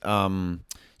distinct.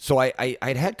 So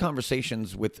I'd had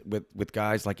conversations with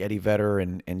guys like Eddie Vedder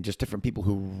and just different people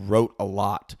who wrote a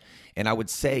lot. And I would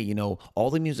say, all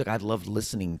the music I loved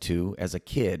listening to as a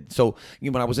kid. So,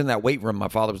 when I was in that weight room, my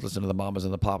father was listening to the Mamas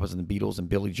and the Papas and the Beatles and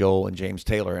Billy Joel and James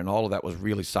Taylor, and all of that was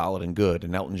really solid and good,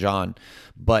 and Elton John.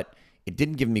 But it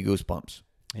didn't give me goosebumps.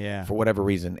 Yeah. For whatever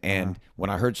reason. And when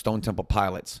I heard Stone Temple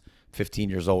Pilots, 15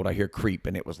 years old, I hear Creep,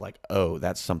 and it was like, oh,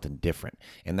 that's something different.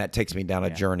 And that takes me down a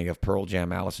journey of Pearl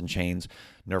Jam, Alice in Chains,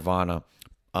 Nirvana,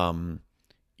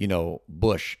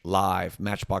 Bush, Live,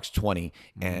 Matchbox 20,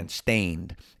 and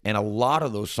Stained. And a lot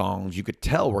of those songs, you could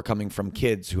tell were coming from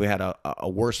kids who had a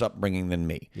worse upbringing than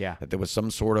me. Yeah. That there was some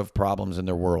sort of problems in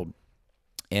their world.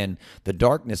 And the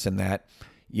darkness in that,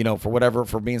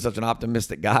 for being such an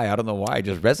optimistic guy, I don't know why, it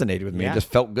just resonated with me. It just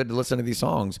felt good to listen to these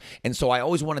songs. And so I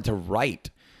always wanted to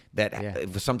write that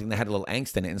it was something that had a little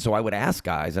angst in it. And so I would ask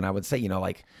guys, and I would say,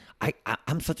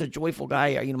 I'm such a joyful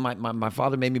guy. My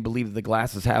father made me believe that the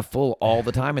glass is half full all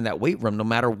the time in that weight room, no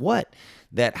matter what.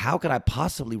 That how could I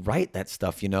possibly write that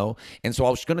stuff, And so I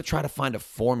was going to try to find a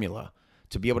formula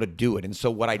to be able to do it. And so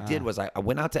what I did was I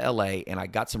went out to LA and I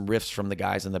got some riffs from the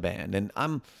guys in the band. And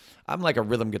I'm like a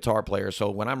rhythm guitar player, so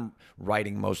when I'm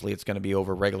writing, mostly it's going to be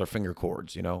over regular finger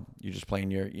chords. You're just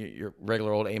playing your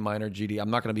regular old A minor, GD.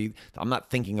 I'm not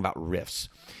thinking about riffs.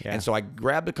 Yeah. And so I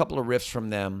grabbed a couple of riffs from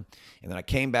them, and then I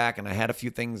came back and I had a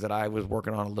few things that I was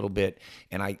working on a little bit,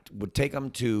 and I would take them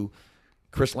to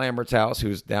Chris Lambert's house,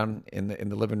 who's down in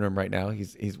the living room right now.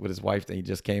 He's with his wife. They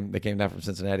came down from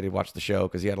Cincinnati to watch the show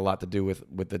because he had a lot to do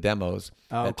with the demos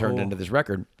that turned into this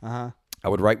record. I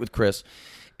would write with Chris.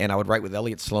 And I would write with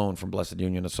Elliott Sloan from Blessed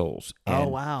Union of Souls.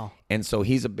 And, wow. And so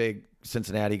he's a big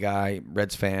Cincinnati guy,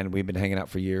 Reds fan. We've been hanging out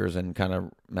for years and kind of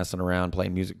messing around,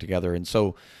 playing music together. And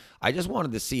so I just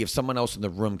wanted to see if someone else in the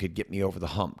room could get me over the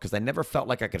hump, because I never felt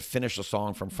like I could finish a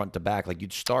song from front to back. Like,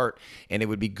 you'd start and it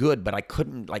would be good, but I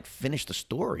couldn't finish the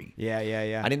story. Yeah.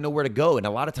 I didn't know where to go. And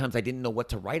a lot of times I didn't know what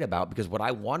to write about, because what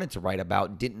I wanted to write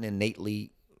about didn't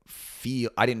innately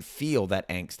I didn't feel that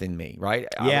angst in me, right?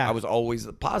 Yeah. I was always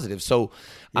positive. So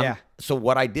so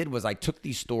what I did was I took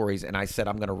these stories and I said,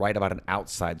 I'm going to write about an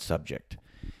outside subject.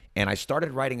 And I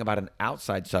started writing about an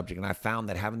outside subject, and I found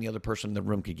that having the other person in the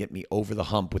room could get me over the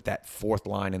hump with that fourth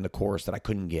line in the chorus that I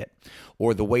couldn't get,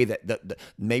 or the way that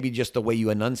maybe just the way you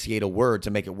enunciate a word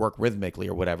to make it work rhythmically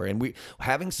or whatever. And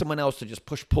having someone else to just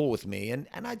pull with me, and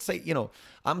I'd say,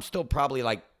 I'm still probably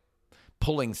like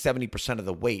pulling 70% of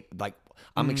the weight. Like,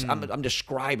 I'm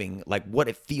describing like what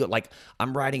it feels like.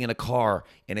 I'm riding in a car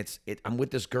and I'm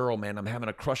with this girl, man. I'm having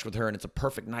a crush with her, and it's a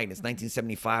perfect night. And it's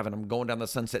 1975, and I'm going down the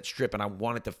Sunset Strip, and I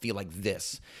want it to feel like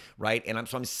this, right? And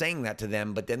I'm saying that to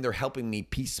them, but then they're helping me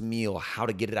piecemeal how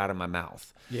to get it out of my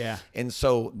mouth. Yeah. And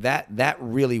so that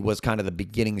really was kind of the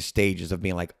beginning stages of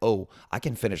being like, oh, I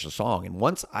can finish a song. And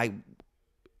once I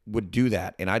would do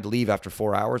that, and I'd leave after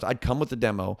 4 hours, I'd come with the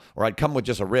demo, or I'd come with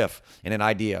just a riff and an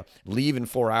idea, leave in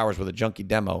 4 hours with a junky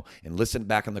demo, and listen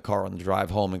back in the car on the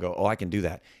drive home and go, oh, I can do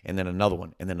that. And then another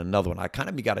one, and then another one. I kind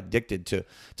of got addicted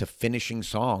to finishing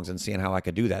songs and seeing how I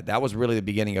could do that. That was really the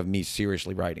beginning of me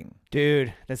seriously writing.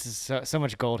 Dude, this is so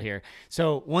much gold here.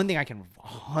 So one thing I can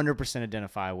 100%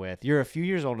 identify with, you're a few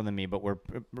years older than me, but we're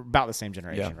about the same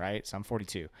generation, right? So I'm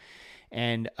 42.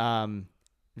 And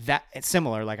that it's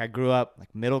similar. Like, I grew up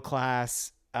like middle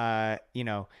class, my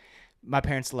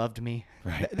parents loved me.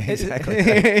 Right.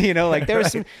 Exactly. Like there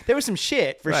was some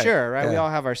shit for sure. Right. Yeah. We all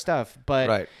have our stuff,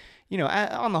 but you know,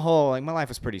 on the whole, like my life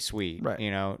was pretty sweet, Right.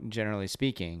 you know, generally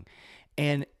speaking.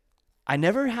 And I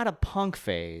never had a punk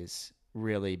phase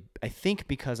really. I think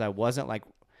because I wasn't like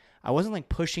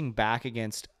pushing back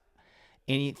against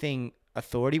anything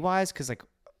authority wise. Cause like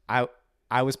I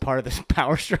was part of this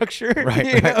power structure. Right,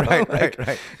 you know?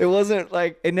 right. It wasn't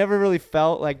like, it never really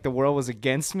felt like the world was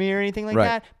against me or anything like Right.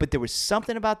 that. But there was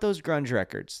something about those grunge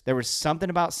records. There was something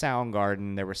about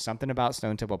Soundgarden. There was something about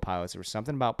Stone Temple Pilots. There was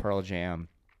something about Pearl Jam.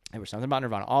 There was something about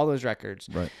Nirvana. All those records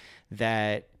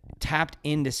that tapped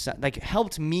into, like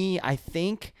helped me, I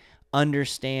think,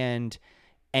 understand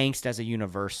angst as a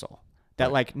universal.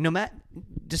 That like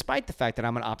despite the fact that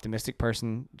I'm an optimistic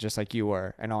person, just like you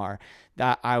were and are,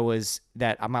 that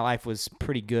my life was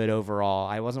pretty good overall.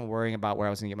 I wasn't worrying about where I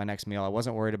was going to get my next meal. I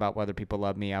wasn't worried about whether people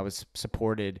loved me. I was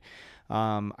supported.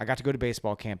 I got to go to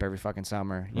baseball camp every fucking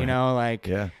summer. You know, like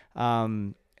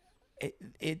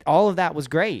all of that was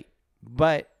great,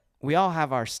 but we all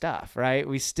have our stuff, right?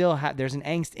 We still have. There's an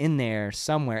angst in there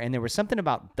somewhere, and there was something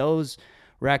about those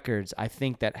records I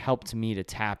think that helped me to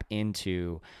tap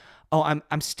into. Oh,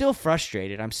 I'm still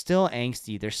frustrated. I'm still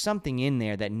angsty. There's something in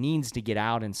there that needs to get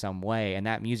out in some way, and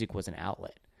that music was an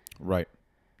outlet. Right.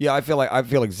 Yeah, I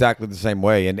feel exactly the same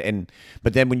way. And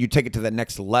but then when you take it to the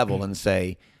next level and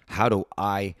say, how do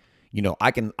I, you know,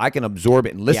 I can absorb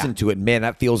it and listen to it. Man,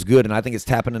 that feels good, and I think it's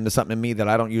tapping into something in me that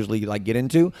I don't usually like get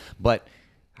into. But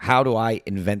how do I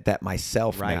invent that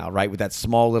myself now, right? With that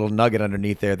small little nugget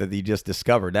underneath there that you just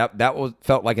discovered. That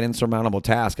felt like an insurmountable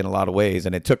task in a lot of ways,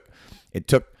 and it took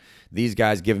these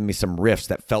guys giving me some riffs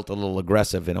that felt a little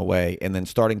aggressive in a way, and then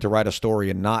starting to write a story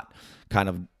and not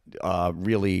kind of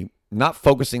really not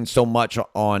focusing so much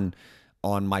on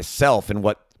myself and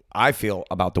what I feel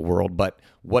about the world, but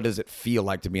what does it feel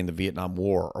like to be in the Vietnam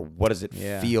War, or what does it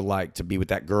feel like to be with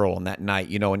that girl on that night,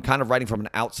 you know, and kind of writing from an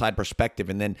outside perspective.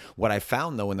 And then what I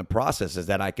found, though, in the process is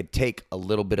that I could take a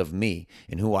little bit of me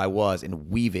and who I was and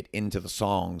weave it into the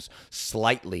songs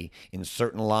slightly in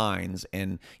certain lines.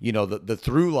 And, you know, the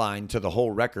through line to the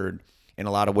whole record in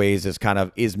a lot of ways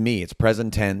is me. It's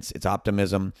present tense, it's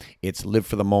optimism, it's live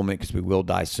for the moment because we will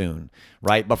die soon,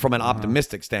 right? But from an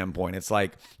optimistic standpoint, it's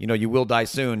like, you know, you will die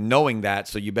soon, knowing that,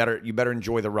 so you better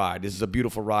enjoy the ride. This is a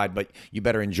beautiful ride, but you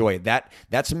better enjoy it.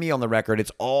 That's me on the record.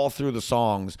 It's all through the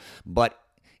songs, but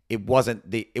it wasn't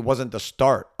the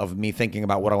start of me thinking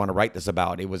about what I want to write this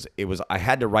about. It was I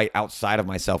had to write outside of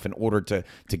myself in order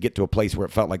to get to a place where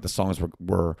it felt like the songs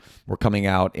were coming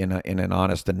out in an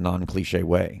honest and non-cliche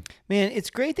way. Man, it's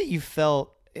great that you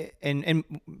felt, and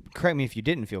correct me if you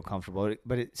didn't feel comfortable,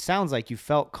 but it sounds like you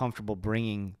felt comfortable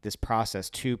bringing this process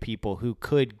to people who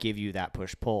could give you that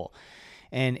push-pull.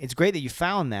 And it's great that you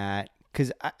found that,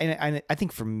 because I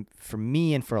think for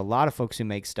me and for a lot of folks who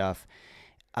make stuff,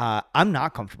 I'm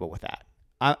not comfortable with that.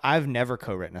 I've never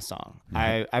co-written a song.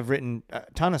 Mm-hmm. I've written a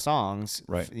ton of songs,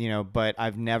 right? You know, but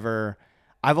I've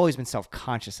always been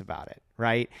self-conscious about it,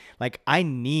 right? Like I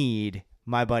need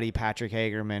my buddy Patrick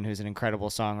Hagerman, who's an incredible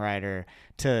songwriter,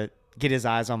 to get his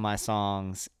eyes on my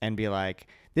songs and be like,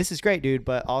 this is great, dude,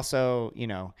 but also, you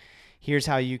know, here's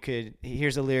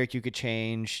a lyric you could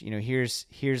change, you know, here's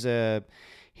a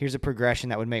progression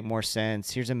that would make more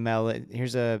sense. Here's a melody,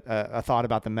 here's a thought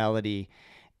about the melody.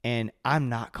 And I'm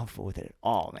not comfortable with it at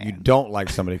all, man. You don't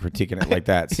like somebody critiquing it like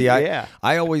that. See, I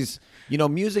always, you know,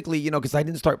 musically, you know, because I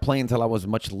didn't start playing until I was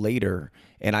much later.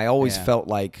 And I always felt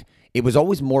like it was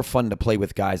always more fun to play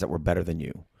with guys that were better than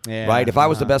you. Yeah, right? If I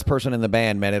was the best person in the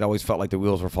band, man, it always felt like the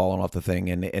wheels were falling off the thing.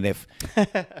 And if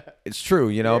it's true,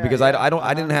 you know, because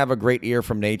I didn't have a great ear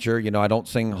from nature. You know, I don't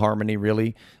sing harmony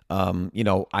really. You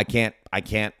know, I can't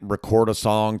record a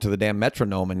song to the damn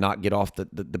metronome and not get off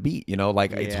the beat, you know,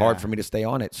 like it's hard for me to stay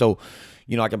on it. So,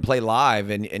 you know, I can play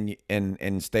live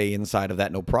and stay inside of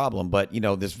that, no problem. But, you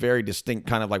know, this very distinct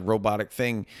kind of like robotic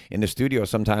thing in the studio,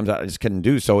 sometimes I just couldn't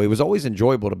do. So it was always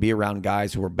enjoyable to be around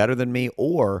guys who were better than me,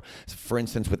 or for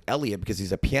instance, with Elliot, because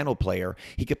he's a piano player,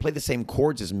 he could play the same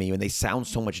chords as me and they sound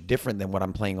so much different than what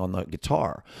I'm playing on the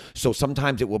guitar. So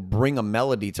sometimes it will bring a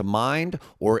melody to mind,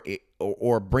 or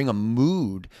bring a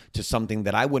mood to something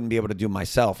that I wouldn't be able to do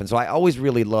myself. And so I always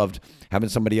really loved having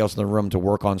somebody else in the room to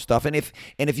work on stuff. And if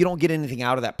you don't get anything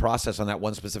out of that process on that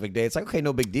one specific day, it's like, okay,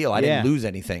 no big deal. I didn't lose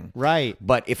anything. Right.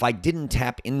 But if I didn't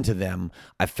tap into them,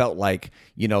 I felt like,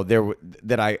 you know,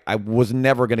 I was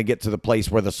never going to get to the place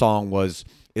where the song was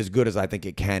as good as I think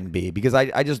it can be, because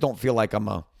I just don't feel like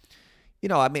you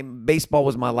know, I mean, baseball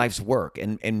was my life's work,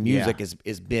 and music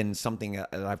has been something that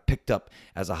I've picked up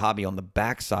as a hobby on the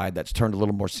backside that's turned a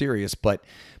little more serious, but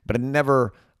I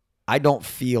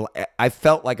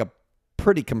felt like a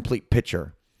pretty complete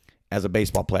pitcher as a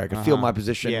baseball player. I could feel my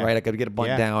position, Yeah. right? I could get a bunt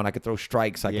Yeah. down. I could throw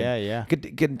strikes. I Yeah,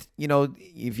 could, you know,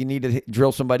 if you need to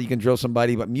drill somebody, you can drill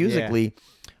somebody. But musically,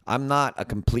 I'm not a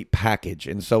complete package.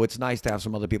 And so it's nice to have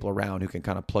some other people around who can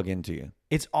kind of plug into you.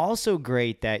 It's also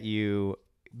great that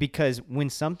because when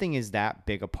something is that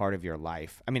big a part of your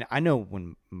life, I mean, I know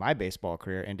when my baseball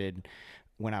career ended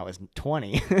when I was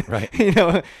 20, Right. you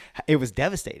know, it was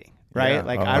devastating, right? Yeah.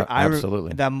 Like Oh,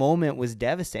 absolutely. that moment was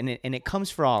devastating, and it comes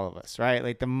for all of us, right?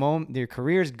 Like the moment your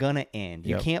career is gonna end,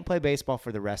 you Yep. can't play baseball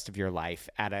for the rest of your life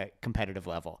at a competitive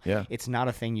level. Yeah. It's not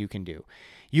a thing you can do.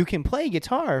 You can play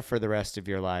guitar for the rest of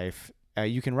your life.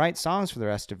 You can write songs for the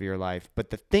rest of your life,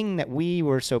 but the thing that we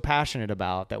were so passionate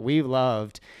about, that we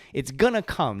loved, it's gonna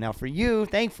come. Now for you,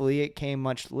 thankfully, it came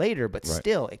much later, but Right.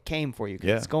 still, it came for you because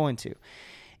Yeah. it's going to.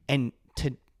 And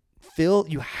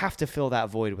you have to fill that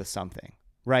void with something,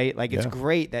 right? Like it's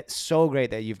so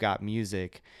great that you've got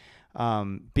music,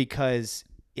 because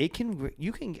I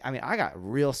mean, I got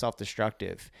real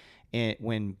self-destructive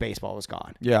when baseball was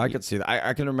gone. Yeah, I could see that.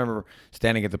 I can remember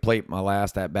standing at the plate my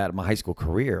last at bat of my high school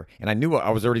career, and I knew I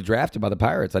was already drafted by the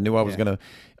Pirates. I knew I was going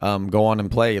to go on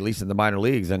and play, at least in the minor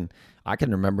leagues, and I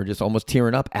can remember just almost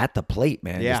tearing up at the plate,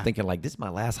 man, just thinking like, this is my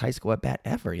last high school at bat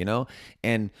ever, you know?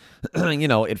 And, you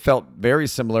know, it felt very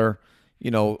similar, you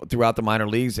know, throughout the minor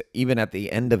leagues, even at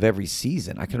the end of every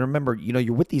season. I can remember, you know,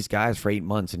 you're with these guys for 8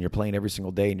 months and you're playing every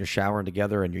single day and you're showering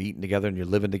together and you're eating together and you're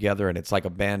living together. And it's like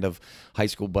a band of high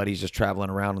school buddies just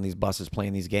traveling around on these buses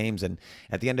playing these games. And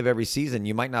at the end of every season,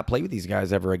 you might not play with these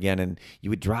guys ever again. And you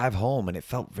would drive home and it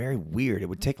felt very weird. It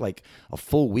would take like a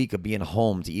full week of being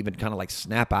home to even kind of like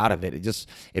snap out of it.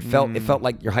 It felt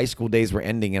like your high school days were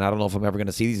ending and I don't know if I'm ever going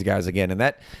to see these guys again. And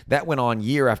that went on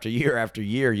year after year after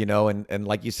year, you know, and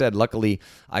like you said, luckily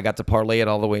I got to parlay it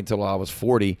all the way until I was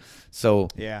 40. So,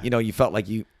 you know, you felt like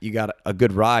you got a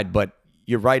good ride, but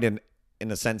you're right in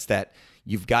the sense that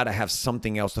you've got to have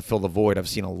something else to fill the void. I've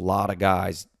seen a lot of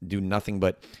guys do nothing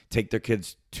but take their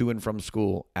kids to and from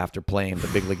school after playing the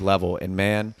big league level. And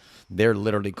man, they're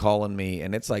literally calling me.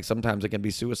 And it's like, sometimes it can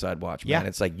be suicide watch, man. Yeah.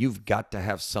 It's like, you've got to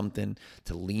have something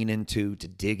to lean into, to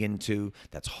dig into.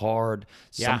 That's hard.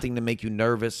 Something to make you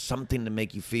nervous, something to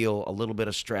make you feel a little bit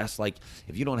of stress. Like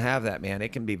if you don't have that, man,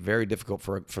 it can be very difficult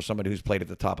for somebody who's played at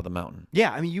the top of the mountain.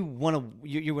 Yeah. I mean,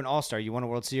 you're an all-star, you won a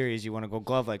World Series, you won a Gold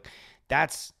Glove. Like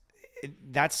that's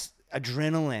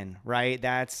adrenaline, right?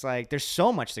 That's like, there's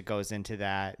so much that goes into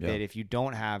that, that if you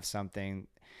don't have something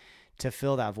to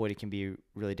fill that void, it can be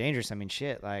really dangerous. I mean,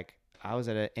 shit, like I was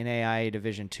at an NAIA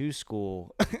Division II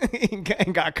school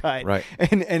and got cut. Right.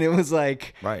 And it was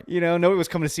like, Right. you know, nobody was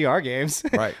coming to see our games.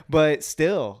 Right. But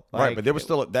still. Like, Right. But there was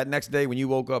still, that next day when you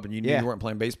woke up and you knew you weren't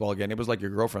playing baseball again, it was like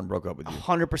your girlfriend broke up with you.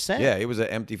 100%. Yeah. It was an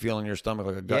empty feeling in your stomach,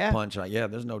 like a gut punch. Yeah.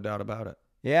 There's no doubt about it.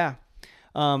 Yeah.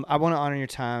 I want to honor your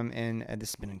time, and this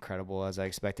has been incredible as I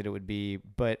expected it would be.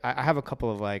 But I have a couple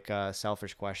of like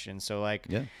selfish questions. So like,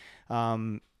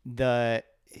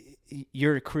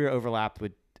 your career overlapped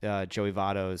with Joey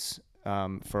Votto's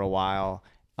for a while.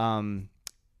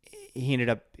 He ended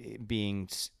up being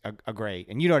a great,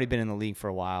 and you'd already been in the league for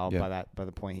a while by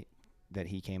the point that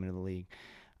he came into the league.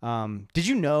 Did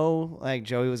you know like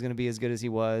Joey was going to be as good as he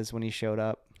was when he showed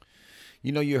up?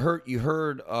 You know, you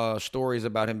heard stories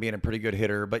about him being a pretty good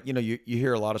hitter, but you know, you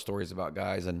hear a lot of stories about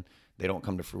guys and they don't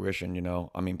come to fruition. You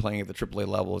know, I mean, playing at the AAA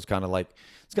level is kind of like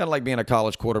being a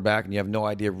college quarterback, and you have no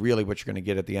idea really what you're going to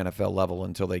get at the NFL level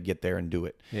until they get there and do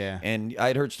it. Yeah. And I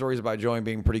had heard stories about Joey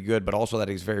being pretty good, but also that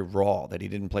he's very raw. That he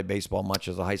didn't play baseball much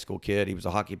as a high school kid. He was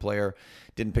a hockey player,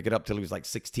 didn't pick it up till he was like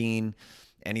 16,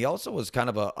 and he also was kind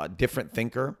of a different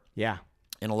thinker. Yeah.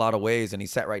 In a lot of ways, and he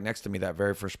sat right next to me that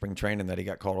very first spring training that he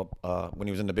got called up when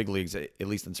he was in the big leagues, at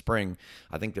least in spring.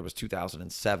 I think that was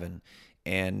 2007.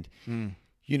 And,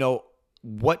 you know,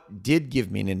 what did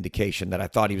give me an indication that I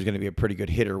thought he was going to be a pretty good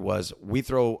hitter was we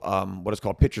throw what is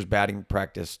called pitcher's batting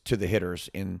practice to the hitters.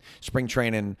 In spring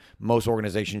training, most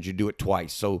organizations, you do it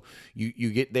twice. So you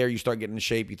get there, you start getting in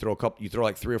shape, you throw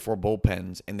like 3 or 4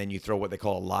 bullpens, and then you throw what they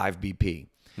call a live BP.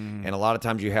 And a lot of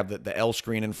times you have the L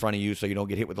screen in front of you so you don't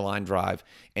get hit with the line drive,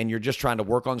 and you're just trying to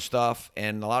work on stuff,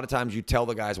 and a lot of times you tell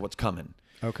the guys what's coming.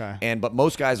 Okay. But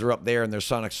most guys are up there and their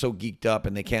sonic's so geeked up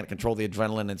and they can't control the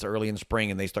adrenaline. It's early in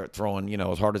spring and they start throwing, you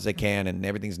know, as hard as they can, and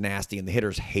everything's nasty, and the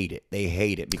hitters hate it. They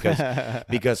hate it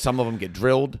because some of them get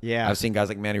drilled. Yeah. I've seen guys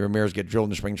like Manny Ramirez get drilled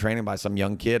in spring training by some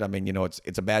young kid. I mean, you know,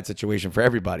 it's a bad situation for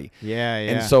everybody. Yeah.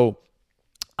 And so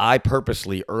I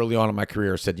purposely, early on in my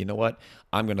career, said, you know what?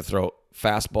 I'm going to throw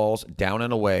fastballs down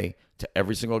and away to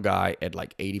every single guy at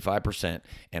like 85%,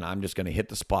 and I'm just going to hit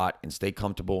the spot and stay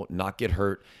comfortable, not get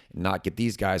hurt, not get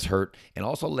these guys hurt, and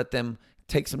also let them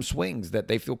take some swings that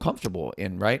they feel comfortable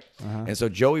in, right? And so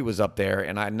Joey was up there,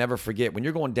 and I never forget, when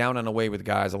you're going down and away with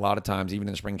guys, a lot of times, even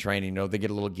in spring training, you know, they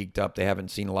get a little geeked up. They haven't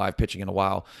seen live pitching in a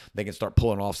while. They can start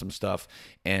pulling off some stuff,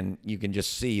 and you can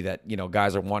just see that, you know,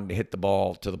 guys are wanting to hit the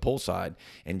ball to the pull side.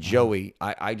 And Joey,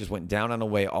 I just went down and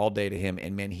away all day to him,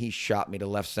 and man, he shot me to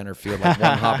left center field like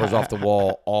one hoppers off the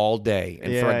wall all day.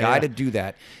 And for a guy to do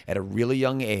that at a really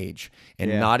young age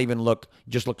and not even look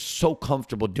so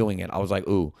comfortable doing it, I was like,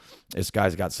 ooh, this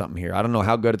guy's got something here. I don't know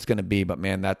how good it's going to be, but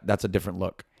man, that's a different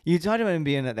look. You talked about him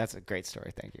being that's a great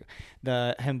story. Thank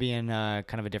you. Him being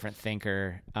kind of a different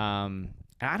thinker.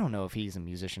 I don't know if he's a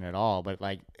musician at all, but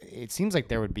like it seems like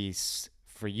there would be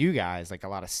for you guys like a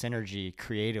lot of synergy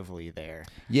creatively there.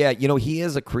 Yeah, you know, he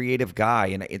is a creative guy,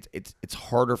 and it's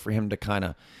harder for him to kind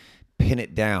of pin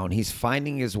it down. He's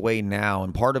finding his way now,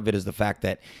 and part of it is the fact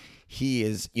that he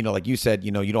is, you know, like you said,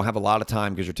 you know, you don't have a lot of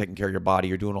time because you're taking care of your body,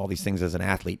 you're doing all these things as an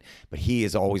athlete, but he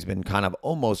has always been kind of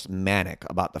almost manic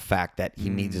about the fact that he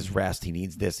needs his rest, he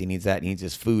needs this, he needs that, he needs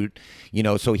his food, you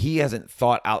know, so he hasn't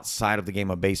thought outside of the game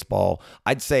of baseball.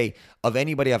 I'd say of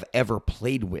anybody I've ever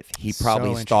played with, he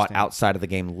probably has thought outside of the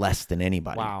game less than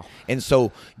anybody. Wow. And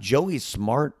so Joey's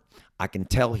smart. I can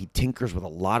tell he tinkers with a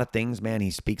lot of things, man.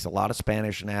 He speaks a lot of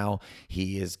Spanish now.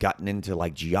 He has gotten into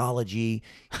like geology.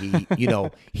 He, you know,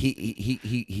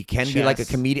 he can be like a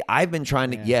comedian. I've been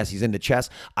trying to, yes, he's into chess.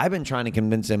 I've been trying to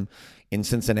convince him in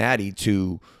Cincinnati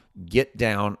to get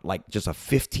down like just a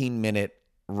 15-minute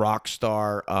rock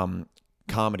star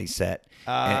comedy set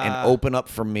and open up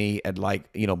for me at like,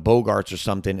 you know, Bogarts or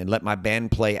something, and let my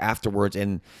band play afterwards,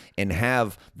 and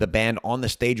have the band on the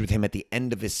stage with him at the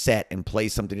end of his set and play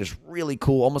something just really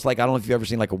cool, almost like, I don't know if you've ever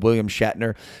seen like a William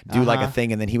Shatner do like a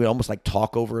thing, and then he would almost like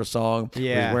talk over a song. He's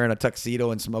wearing a tuxedo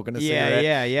and smoking a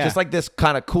cigarette. Just like this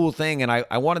kind of cool thing, and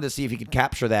I wanted to see if he could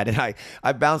capture that, and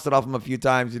I bounced it off him a few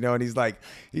times, you know, and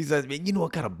he says, man, you know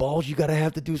what kind of balls you gotta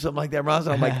have to do something like that,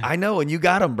 Bronson? I'm like, I know, and you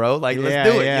got them, bro. Like, let's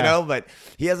do it, you know. But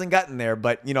he hasn't gotten there.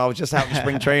 But you know, I was just out in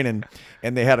spring training,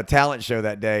 and they had a talent show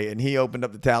that day, and he opened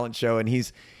up the talent show, and he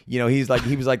was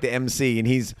like the MC, and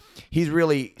he's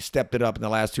really stepped it up in the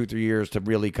last 2-3 years to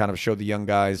really kind of show the young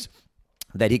guys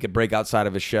that he could break outside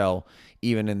of his shell,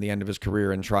 even in the end of his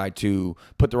career, and try to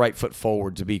put the right foot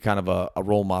forward to be kind of a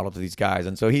role model to these guys.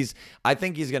 And so I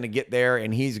think he's going to get there,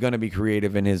 and he's going to be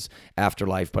creative in his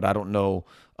afterlife, but I don't know,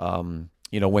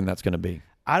 you know, when that's going to be.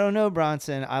 I don't know,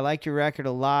 Bronson. I like your record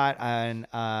a lot, and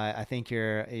I think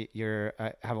you're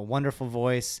have a wonderful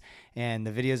voice. And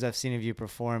the videos I've seen of you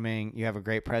performing, you have a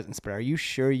great presence. But are you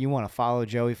sure you want to follow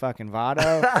Joey fucking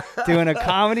Votto doing a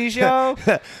comedy show?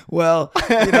 Well,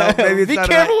 you know, maybe it's be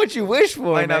careful what you wish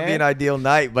for. Might not be an ideal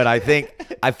night, but I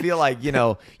feel like you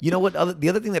know what. The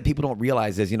other thing that people don't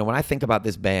realize is, you know, when I think about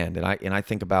this band, and I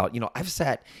think about, you know, I've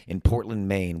sat in Portland,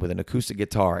 Maine, with an acoustic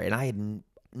guitar, and I had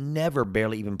never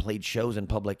barely even played shows in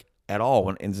public at all.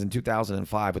 When it was in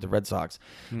 2005 with the Red Sox,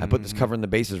 I put this Covering the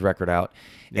Bases record out,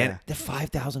 and the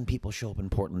 5,000 people show up in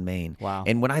Portland, Maine. Wow.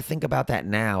 And when I think about that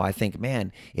now, I think,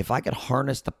 man, if I could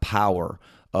harness the power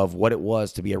of what it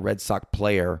was to be a Red Sox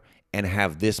player and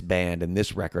have this band and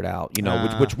this record out, you know,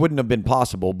 which wouldn't have been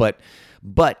possible, but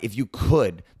if you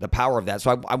could, the power of that.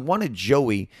 So I wanted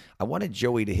Joey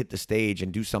to hit the stage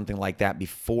and do something like that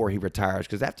before he retires,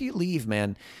 because after you leave,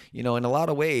 man, you know, in a lot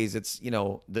of ways, it's, you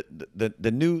know,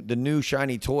 the new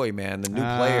shiny toy, man, the new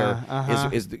player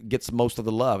gets most of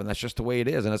the love, and that's just the way it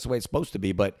is, and that's the way it's supposed to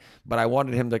be. But I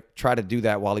wanted him to try to do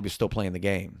that while he was still playing the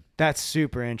game. That's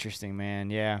super interesting, man.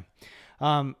 Yeah.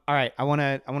 All right, I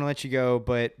wanna let you go,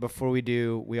 but before we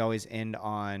do, we always end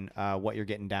on what you're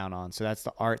getting down on. So that's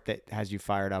the art that has you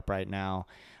fired up right now.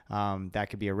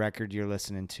 That could be a record you're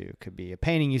listening to, could be a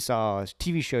painting you saw, a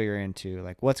TV show you're into.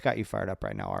 Like, what's got you fired up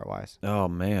right now, art-wise? Oh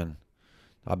man,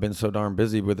 I've been so darn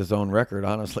busy with his own record,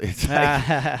 honestly. It's like,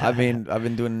 I've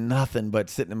been doing nothing but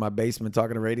sitting in my basement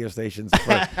talking to radio stations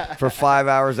for 5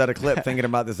 hours at a clip thinking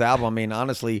about this album. I mean,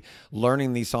 honestly,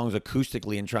 learning these songs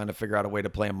acoustically and trying to figure out a way to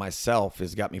play them myself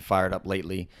has got me fired up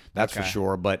lately. That's for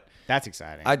sure. But that's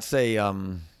exciting. I'd say,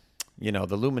 you know,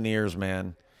 the Lumineers,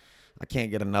 man, I can't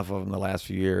get enough of them the last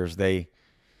few years.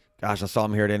 Gosh, I saw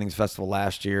them here at Innings Festival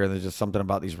last year. There's just something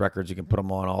about these records. You can put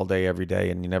them on all day, every day,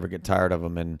 and you never get tired of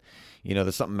them. And, you know,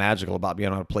 there's something magical about being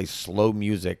able to play slow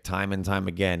music time and time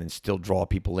again and still draw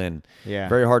people in. Yeah.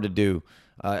 Very hard to do.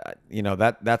 You know,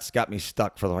 that's got me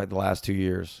stuck for the last 2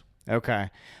 years. Okay.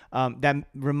 That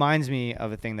reminds me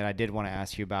of a thing that I did want to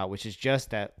ask you about, which is just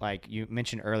that, like you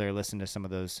mentioned earlier, listen to some of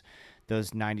those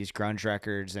 90s grunge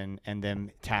records and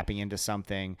them tapping into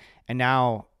something. And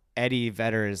now Eddie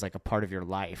Vedder is like a part of your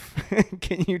life.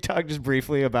 Can you talk just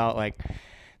briefly about like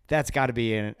that's got to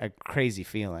be a crazy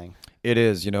feeling. It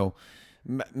is,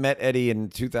 met Eddie in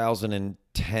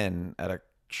 2010 at a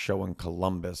show in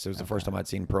Columbus. It was the first time I'd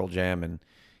seen Pearl Jam, and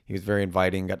he was very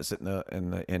inviting. Got to sit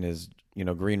in his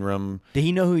green room. Did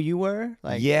he know who you were?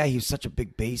 Yeah, he was such a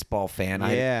big baseball fan.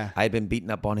 Yeah. I had been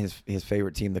beating up on his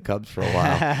favorite team, the Cubs, for a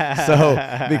while. So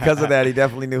because of that, he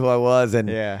definitely knew who I was. And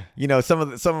some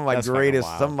of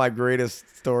my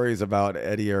greatest stories about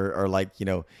Eddie are like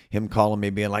him calling me,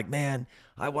 being like, "Man,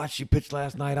 I watched you pitch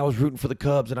last night. I was rooting for the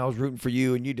Cubs, and I was rooting for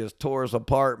you, and you just tore us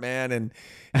apart, man." And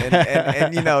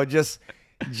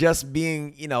just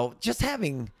being just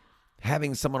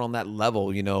having someone on that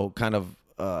level, kind of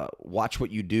watch what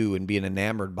you do and being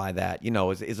enamored by that,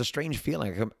 is a strange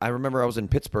feeling. I remember I was in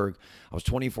Pittsburgh. I was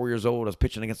 24 years old. I was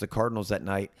pitching against the Cardinals that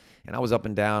night, and I was up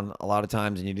and down a lot of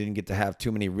times, and you didn't get to have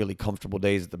too many really comfortable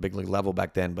days at the big league level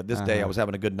back then. But this day I was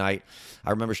having a good night. I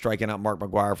remember striking out Mark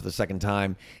McGwire for the second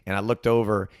time, and I looked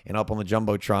over, and up on the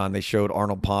Jumbotron, they showed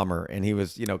Arnold Palmer, and he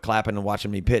was, clapping and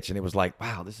watching me pitch, and it was like,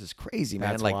 wow, this is crazy, man.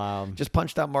 That's like, wild. just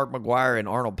punched out Mark McGwire, and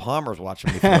Arnold Palmer's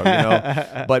watching me throw,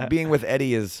 But being with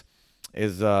Eddie is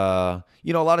a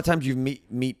lot of times you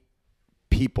meet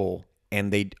people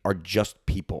and they are just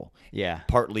people. Yeah.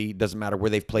 Partly doesn't matter where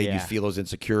they've played. Yeah. You feel those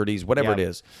insecurities, whatever it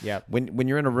is. Yep. When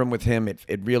you're in a room with him,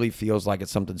 it really feels like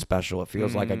it's something special. It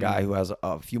feels like a guy who has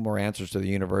a few more answers to the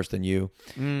universe than you.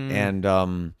 And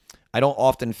I don't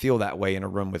often feel that way in a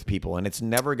room with people, and it's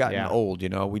never gotten old.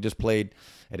 We just played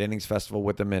at Innings Festival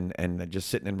with him and just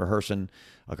sitting and rehearsing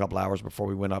a couple hours before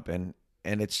we went up, and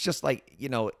it's just like,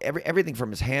 everything from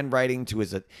his handwriting to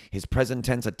his present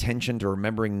tense attention to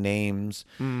remembering names,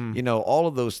 all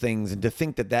of those things. And to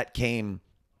think that came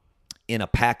in a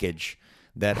package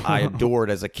that I adored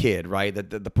as a kid, right? That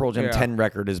the Pearl Jam 10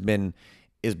 record has been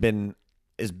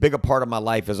as big a part of my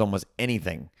life as almost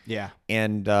anything. Yeah.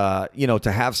 And,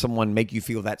 to have someone make you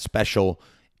feel that special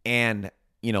and,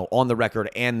 on the record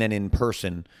and then in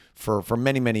person for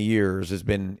many, many years has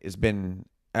been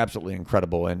absolutely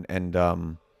incredible. And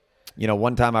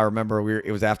one time I remember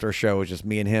it was after a show. It was just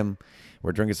me and him.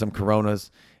 We're drinking some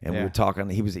Coronas, and we were talking.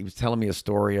 He was telling me a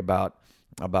story about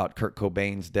Kurt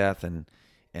Cobain's death, and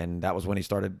that was when he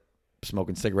started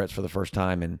smoking cigarettes for the first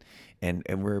time. And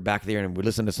we were back there, and we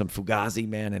listened to some Fugazi,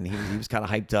 man, and he was kind of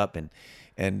hyped up,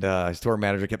 and his tour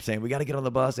manager kept saying, "We got to get on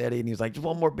the bus, Eddie." And he was like, "Just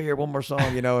one more beer, one more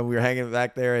song," and we were hanging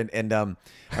back there. And I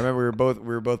remember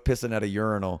we were both pissing at a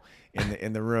urinal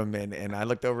in the room. And I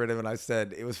looked over at him and I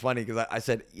said, it was funny because I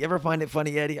said, "You ever find it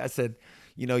funny, Eddie?" I said,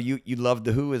 you loved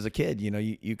The Who as a kid.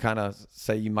 You kind of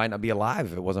say you might not be alive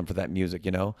if it wasn't for that music,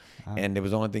 and it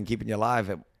was the only thing keeping you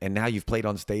alive. And now you've played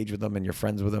on stage with them and you're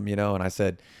friends with them, And I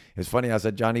said, it was funny. I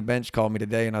said, Johnny Bench called me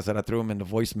today, and I said, I threw him into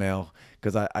voicemail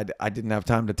because I didn't have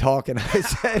time to talk. And I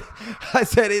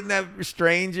said, isn't that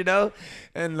strange,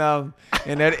 And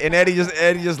Eddie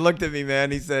just looked at me,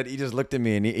 man. He just looked at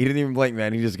me and he didn't even blink,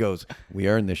 man. He just goes, "We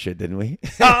earned this shit, didn't we?"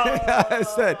 I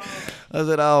said,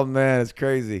 "Oh man, it's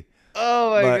crazy."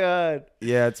 Oh my God.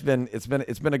 Yeah, it's been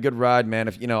a good ride, man.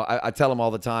 If I tell him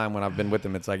all the time when I've been with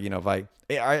him, it's like,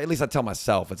 at least I tell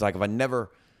myself, it's like if I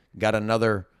never got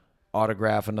another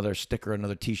autograph, another sticker,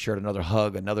 another T-shirt, another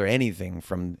hug, another anything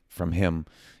from him,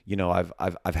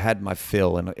 I've had my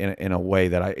fill in a way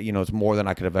that it's more than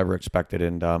I could have ever expected,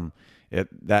 and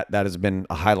that has been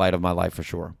a highlight of my life for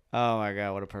sure. Oh my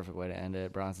God, what a perfect way to end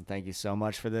it, Bronson. Thank you so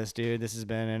much for this, dude. This has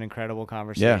been an incredible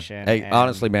conversation. Yeah. Hey,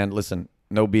 honestly, man, listen,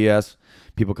 no BS.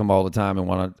 People come all the time and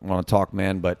want to talk,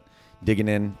 man, but digging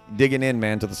in,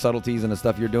 man, to the subtleties and the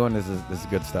stuff you're doing, this is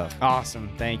good stuff. Awesome.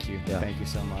 Thank you. Yeah. Thank you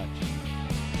so much.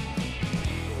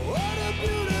 What a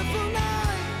beautiful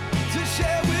night to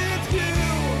share with you.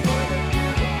 What a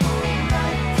beautiful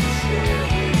night to share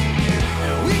with you.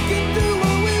 We can do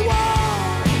what we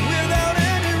want without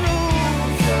any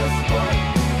rules. Just what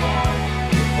we want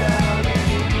without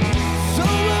any rules. So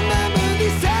remember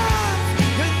these times,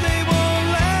 'cause they won't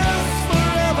last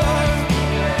forever.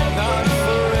 Not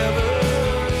forever.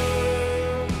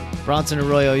 Bronson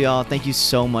Arroyo, y'all. Thank you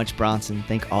so much, Bronson.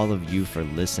 Thank all of you for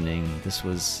listening. This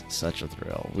was such a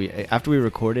thrill. After we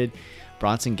recorded,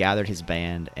 Bronson gathered his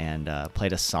band and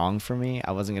played a song for me.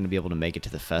 I wasn't going to be able to make it to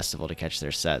the festival to catch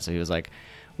their set, so he was like,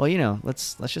 "Well,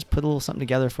 let's just put a little something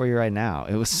together for you right now."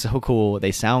 It was so cool.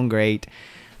 They sound great.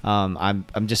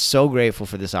 I'm just so grateful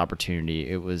for this opportunity.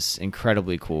 It was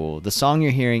incredibly cool. The song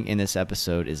you're hearing in this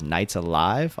episode is Nights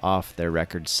Alive off their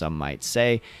record Some Might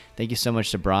Say. Thank you so much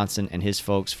to Bronson and his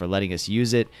folks for letting us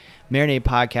use it.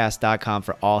 marinadepodcast.com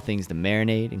for all things The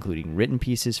Marinade, including written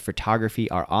pieces, photography,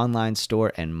 our online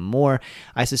store, and more.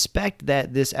 I suspect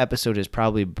that this episode has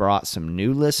probably brought some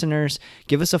new listeners.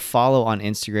 Give us a follow on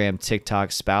Instagram, TikTok,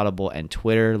 Spoutable, and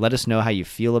Twitter. Let us know how you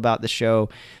feel about the show.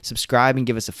 Subscribe and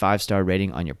give us a 5-star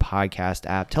rating on your podcast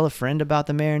app. Tell a friend about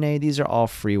The Marinade. These are all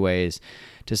free ways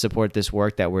to support this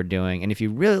work that we're doing. And if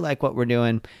you really like what we're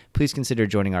doing, please consider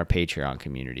joining our Patreon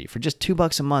community. For just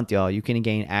 $2 a month, y'all, you can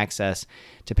gain access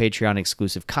to Patreon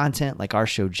exclusive content like our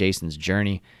show Jason's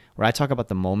Journey, where I talk about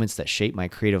the moments that shape my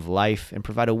creative life and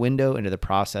provide a window into the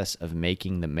process of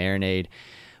making The Marinade.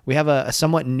 We have a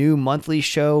somewhat new monthly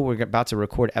show. We're about to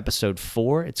record episode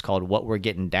 4. It's called What We're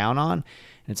Getting Down On. And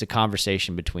it's a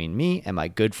conversation between me and my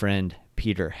good friend,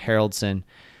 Peter Haroldson.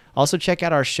 Also, check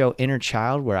out our show Inner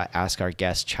Child, where I ask our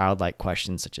guests childlike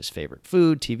questions such as favorite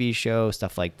food, TV show,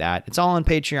 stuff like that. It's all on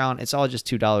Patreon. It's all just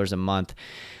 $2 a month.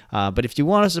 But if you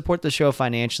want to support the show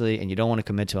financially and you don't want to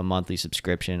commit to a monthly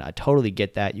subscription, I totally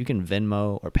get that. You can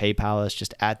Venmo or PayPal us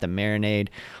just at The Marinade.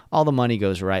 All the money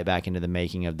goes right back into the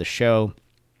making of the show.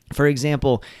 For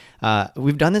example,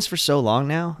 we've done this for so long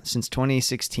now. Since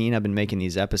 2016, I've been making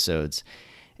these episodes.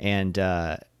 And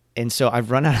so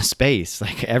I've run out of space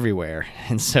like everywhere.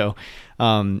 And so,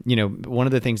 one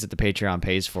of the things that the Patreon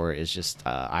pays for is just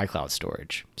iCloud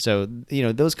storage. So,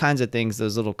 those kinds of things,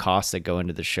 those little costs that go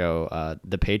into the show,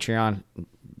 the Patreon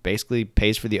basically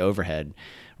pays for the overhead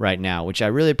right now, which I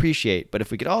really appreciate. But if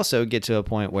we could also get to a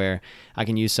point where I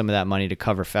can use some of that money to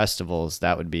cover festivals,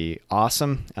 that would be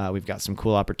awesome. We've got some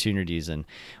cool opportunities and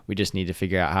we just need to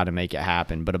figure out how to make it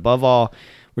happen. But above all,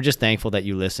 we're just thankful that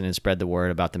you listen and spread the word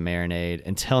about The Marinade.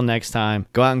 Until next time,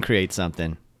 go out and create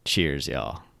something. Cheers,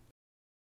 y'all.